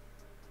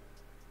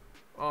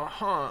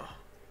 Uh-huh.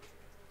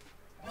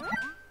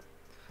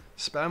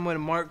 Spam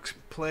when Mark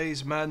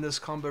plays Madness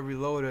Combat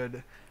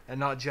Reloaded and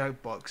not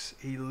Jackbox.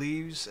 He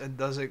leaves and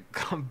doesn't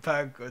come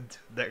back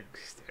until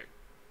next day.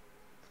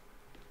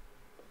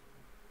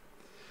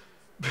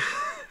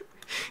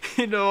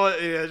 You know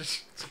what? Yeah.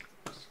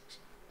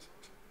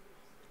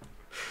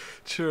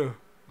 True.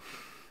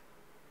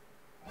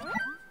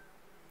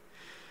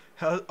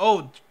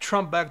 Oh,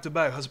 Trump back to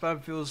back. How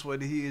Spam feels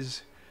when he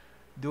is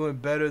doing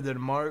better than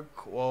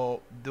Mark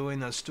while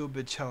doing a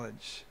stupid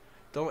challenge.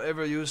 Don't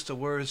ever use the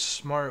word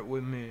smart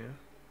with me.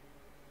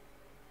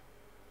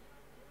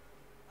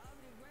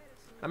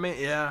 I mean,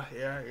 yeah.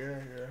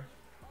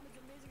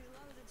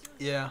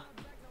 Yeah.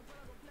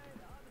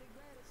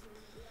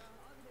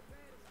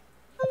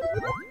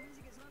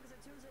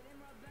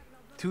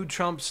 Two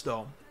Trumps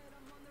though.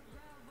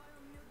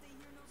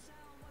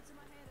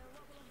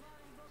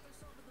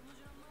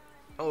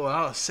 Oh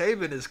wow,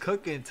 Saban is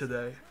cooking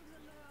today.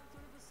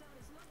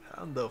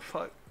 How the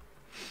fuck?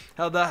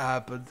 How'd that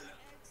happen?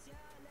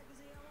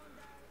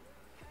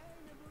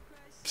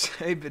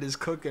 Saban is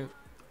cooking.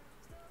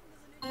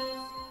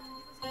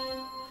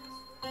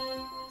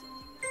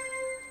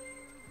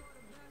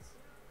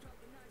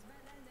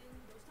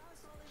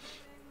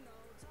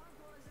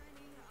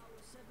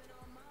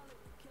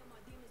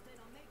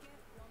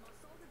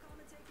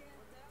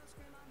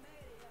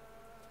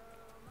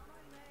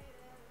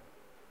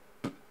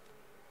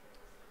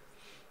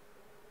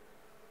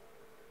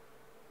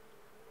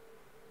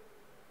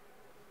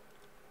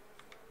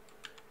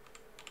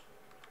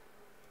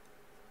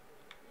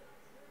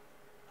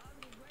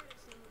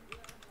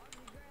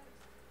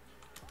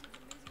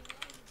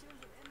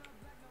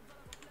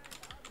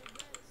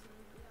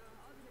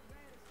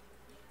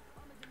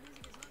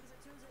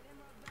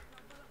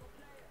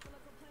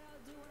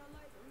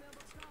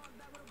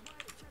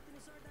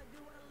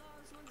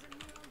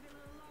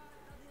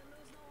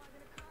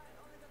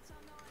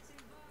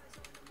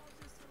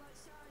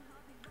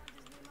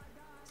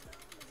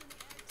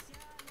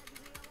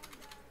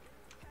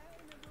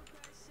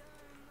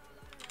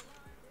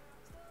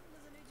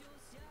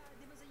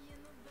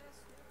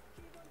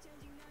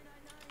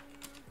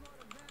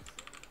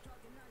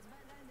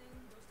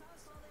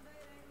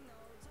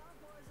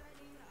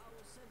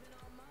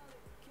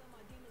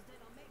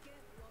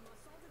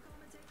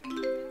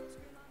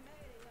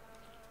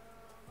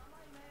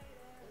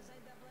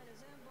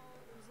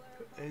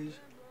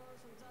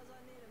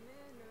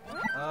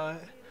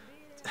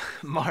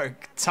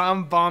 Mark,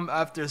 Tom bomb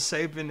after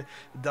Sabin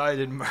died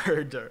in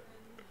murder.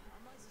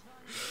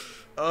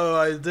 Oh,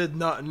 I did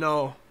not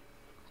know.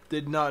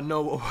 Did not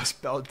know what was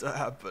about to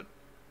happen.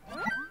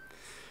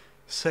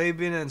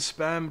 Sabin and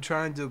Spam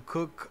trying to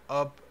cook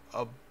up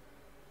a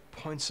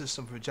point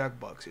system for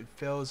Jackbox. It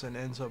fails and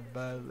ends up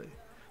badly.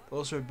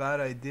 Those are bad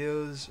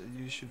ideas.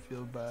 You should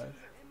feel bad.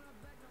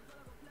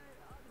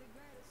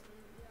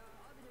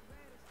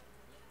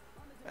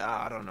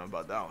 I don't know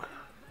about that one.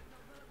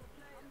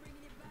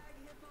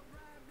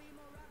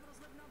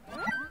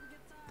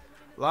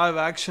 Live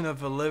action of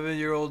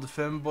 11-year-old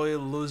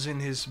femboy losing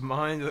his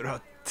mind with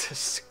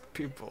autistic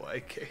people,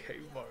 aka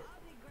Mark.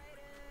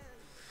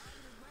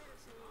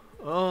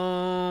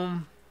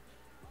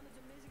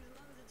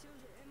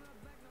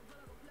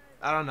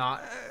 I don't know.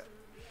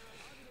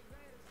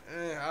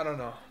 I don't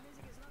know.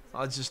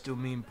 I'll just do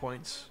meme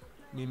points.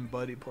 Meme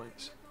buddy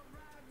points.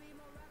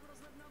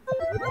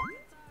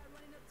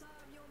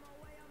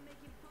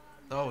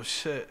 Oh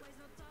shit.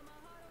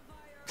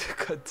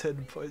 Got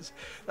 10 points.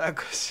 That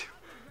goes.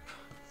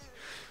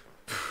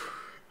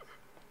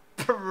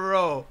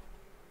 Bro.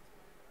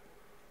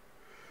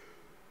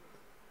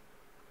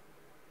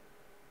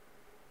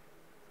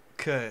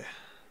 Okay.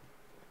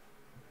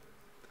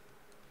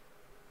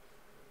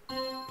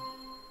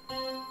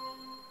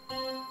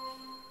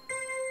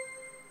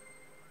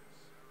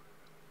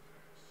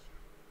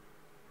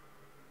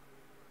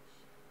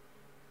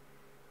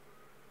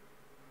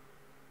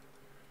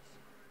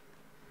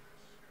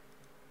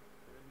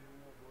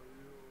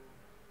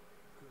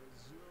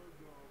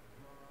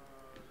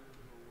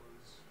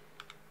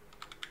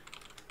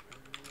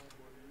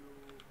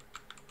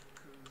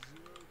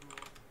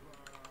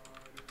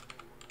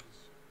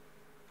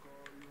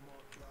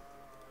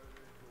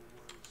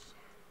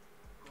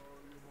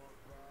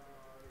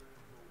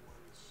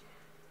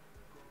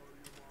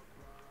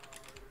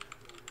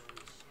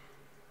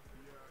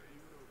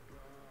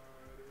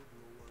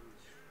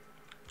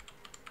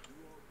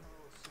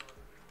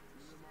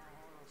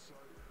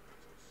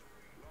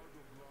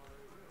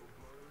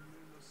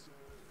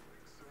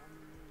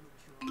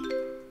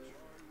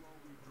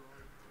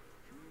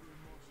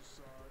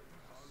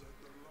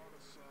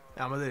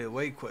 I'm gonna do it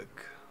way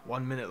quick.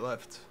 1 minute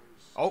left.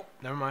 Oh,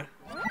 never mind.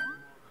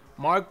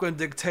 Mark when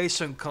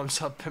dictation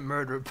comes up in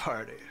murder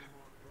party.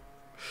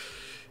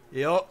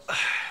 Yup.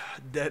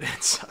 Dead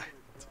inside.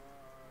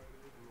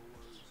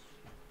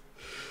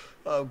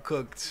 I'm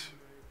cooked.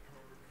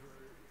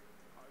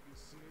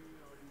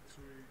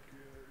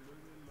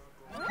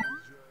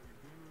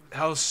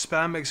 How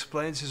Spam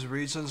explains his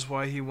reasons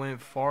why he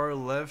went far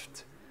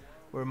left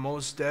where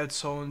most dead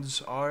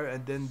zones are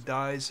and then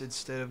dies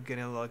instead of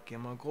getting lucky.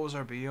 My goals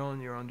are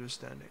beyond your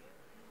understanding.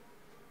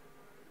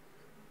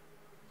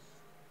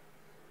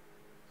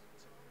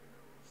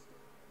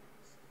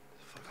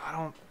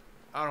 Fuck,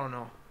 I don't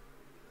know.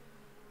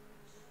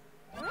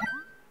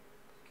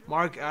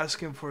 Mark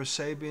asking for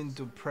Sabin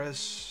to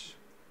press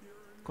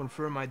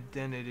confirm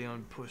identity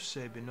on push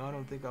Sabin. No, I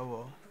don't think I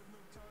will.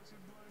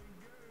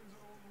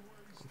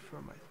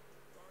 Confirm my.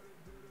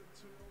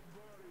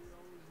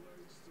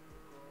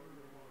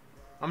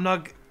 I'm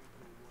not.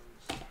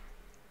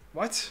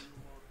 What?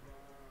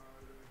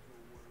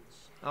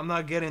 I'm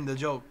not getting the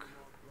joke.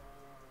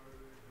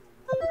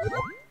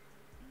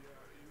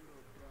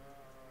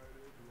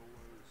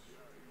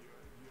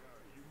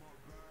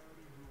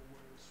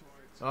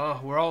 Oh,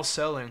 we're all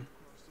selling.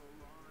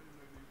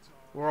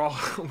 We're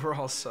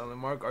all selling.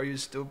 Mark, are you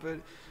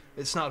stupid?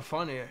 It's not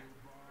funny.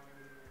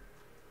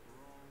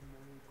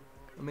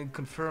 I mean,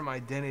 confirm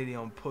identity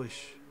on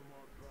push.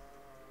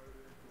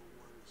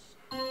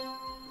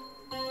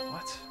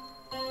 What?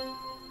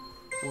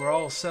 We're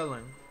all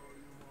selling.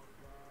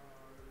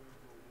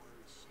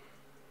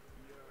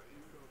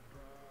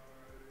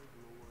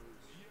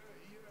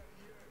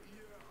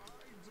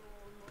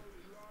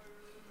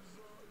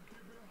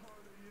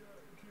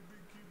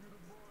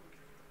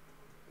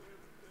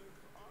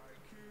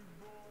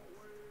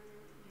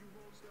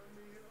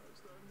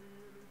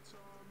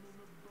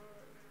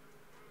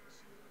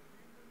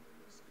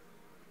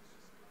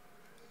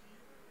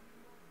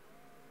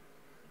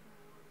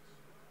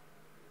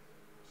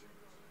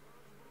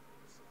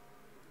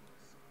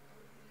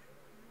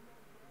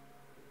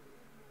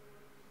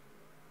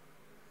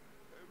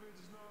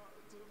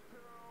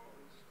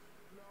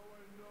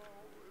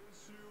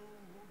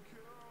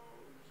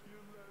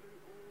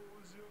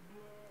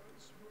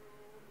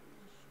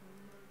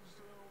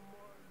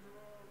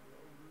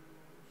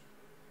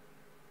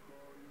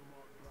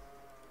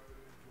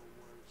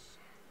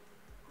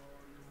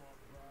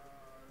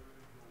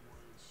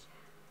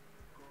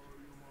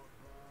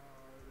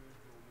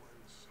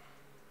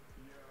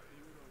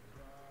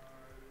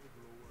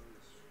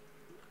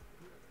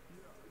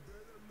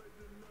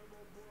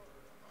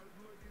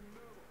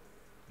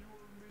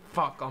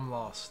 Fuck, I'm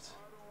lost.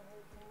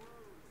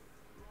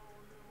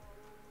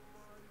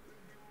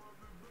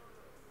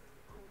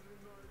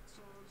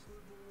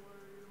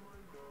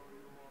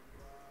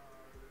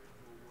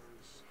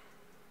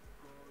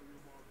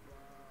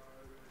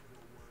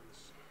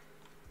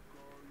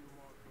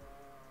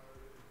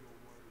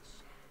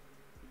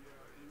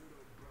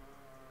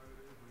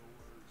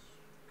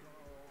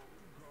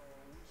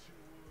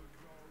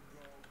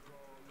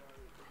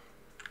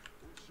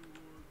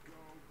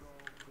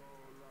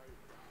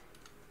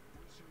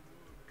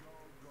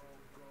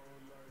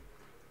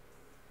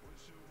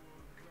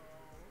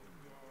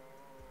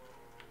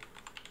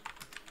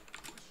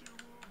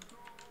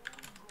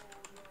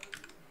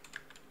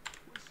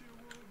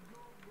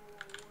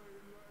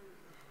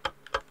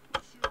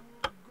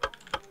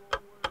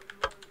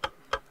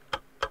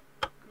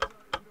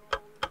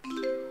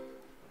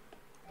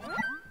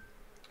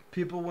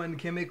 people when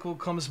Chemical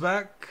comes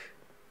back.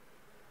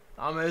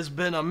 I mean, it's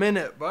been a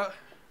minute, but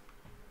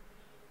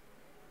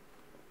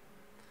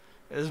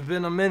it's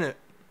been a minute.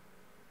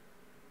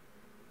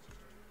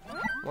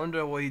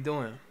 Wonder what he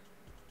doing.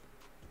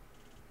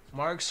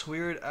 Mark's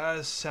weird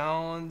ass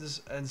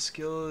sounds and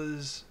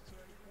skills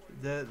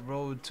that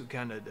road to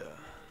Canada.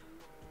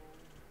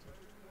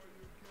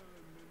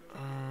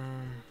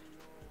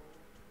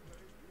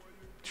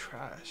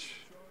 Trash.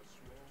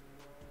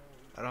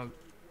 I don't.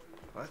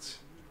 What?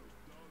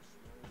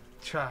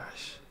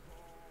 Trash.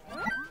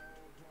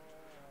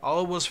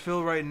 All was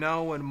filled right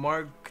now when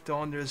Mark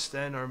don't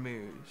understand our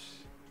moves.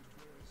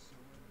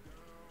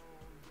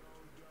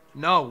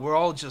 No, we're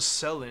all just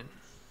selling.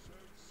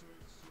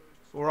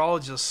 We're all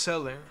just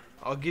selling.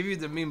 I'll give you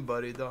the meme,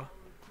 buddy, though.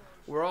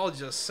 We're all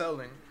just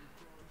selling.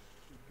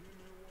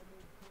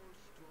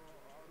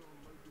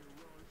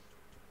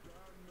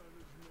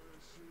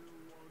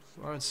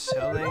 We aren't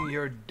selling,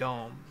 you're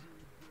dumb.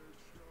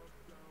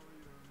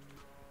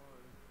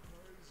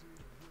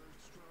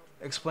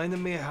 Explain to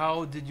me,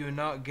 how did you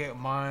not get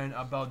mine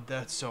about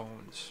death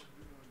zones?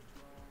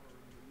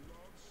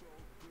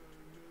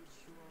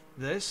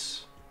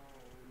 This?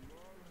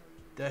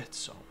 Death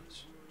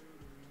zones.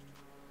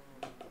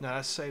 Nah,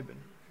 that's Sabin.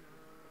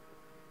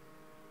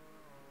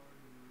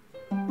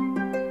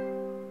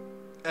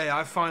 Hey,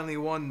 I finally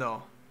won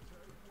though.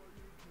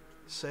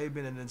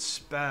 Sabin and then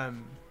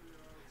Spam.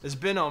 It's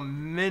been a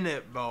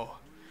minute, bro.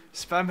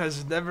 Spam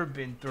has never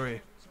been 3.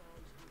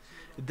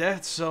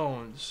 Death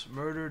zones.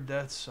 Murder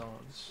death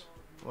zones.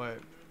 Wait.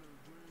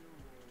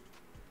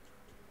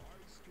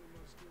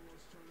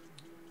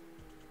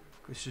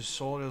 Cause you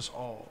sold us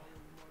all.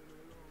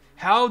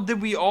 How did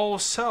we all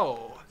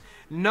sell?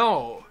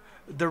 No.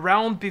 The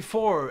round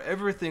before,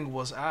 everything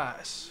was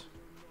ass.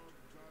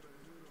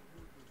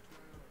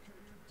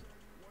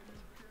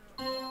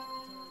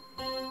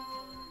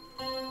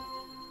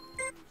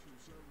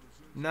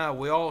 Nah,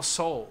 we all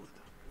sold.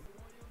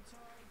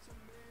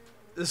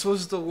 This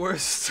was the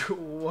worst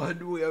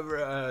one we ever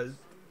had.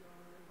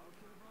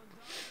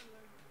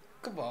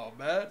 Come on,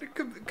 man. It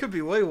could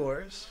be way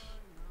worse.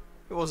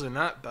 It wasn't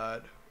that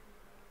bad.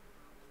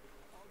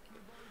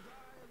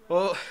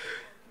 Well,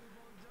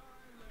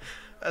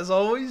 as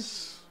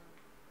always,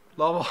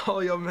 love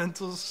all your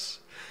mentals.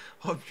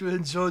 Hope you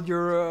enjoyed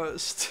your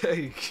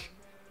steak.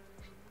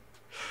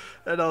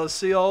 And I'll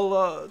see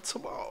y'all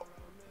tomorrow.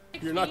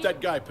 You're not that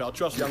guy, pal.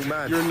 Trust me. Young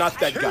man, You're not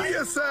that kill guy.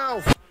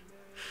 yourself.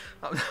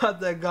 I'm not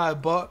that guy,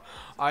 but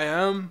I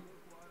am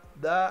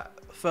that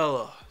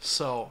fella.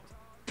 So,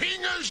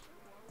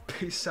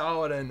 peace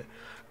out and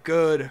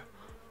good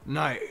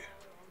night.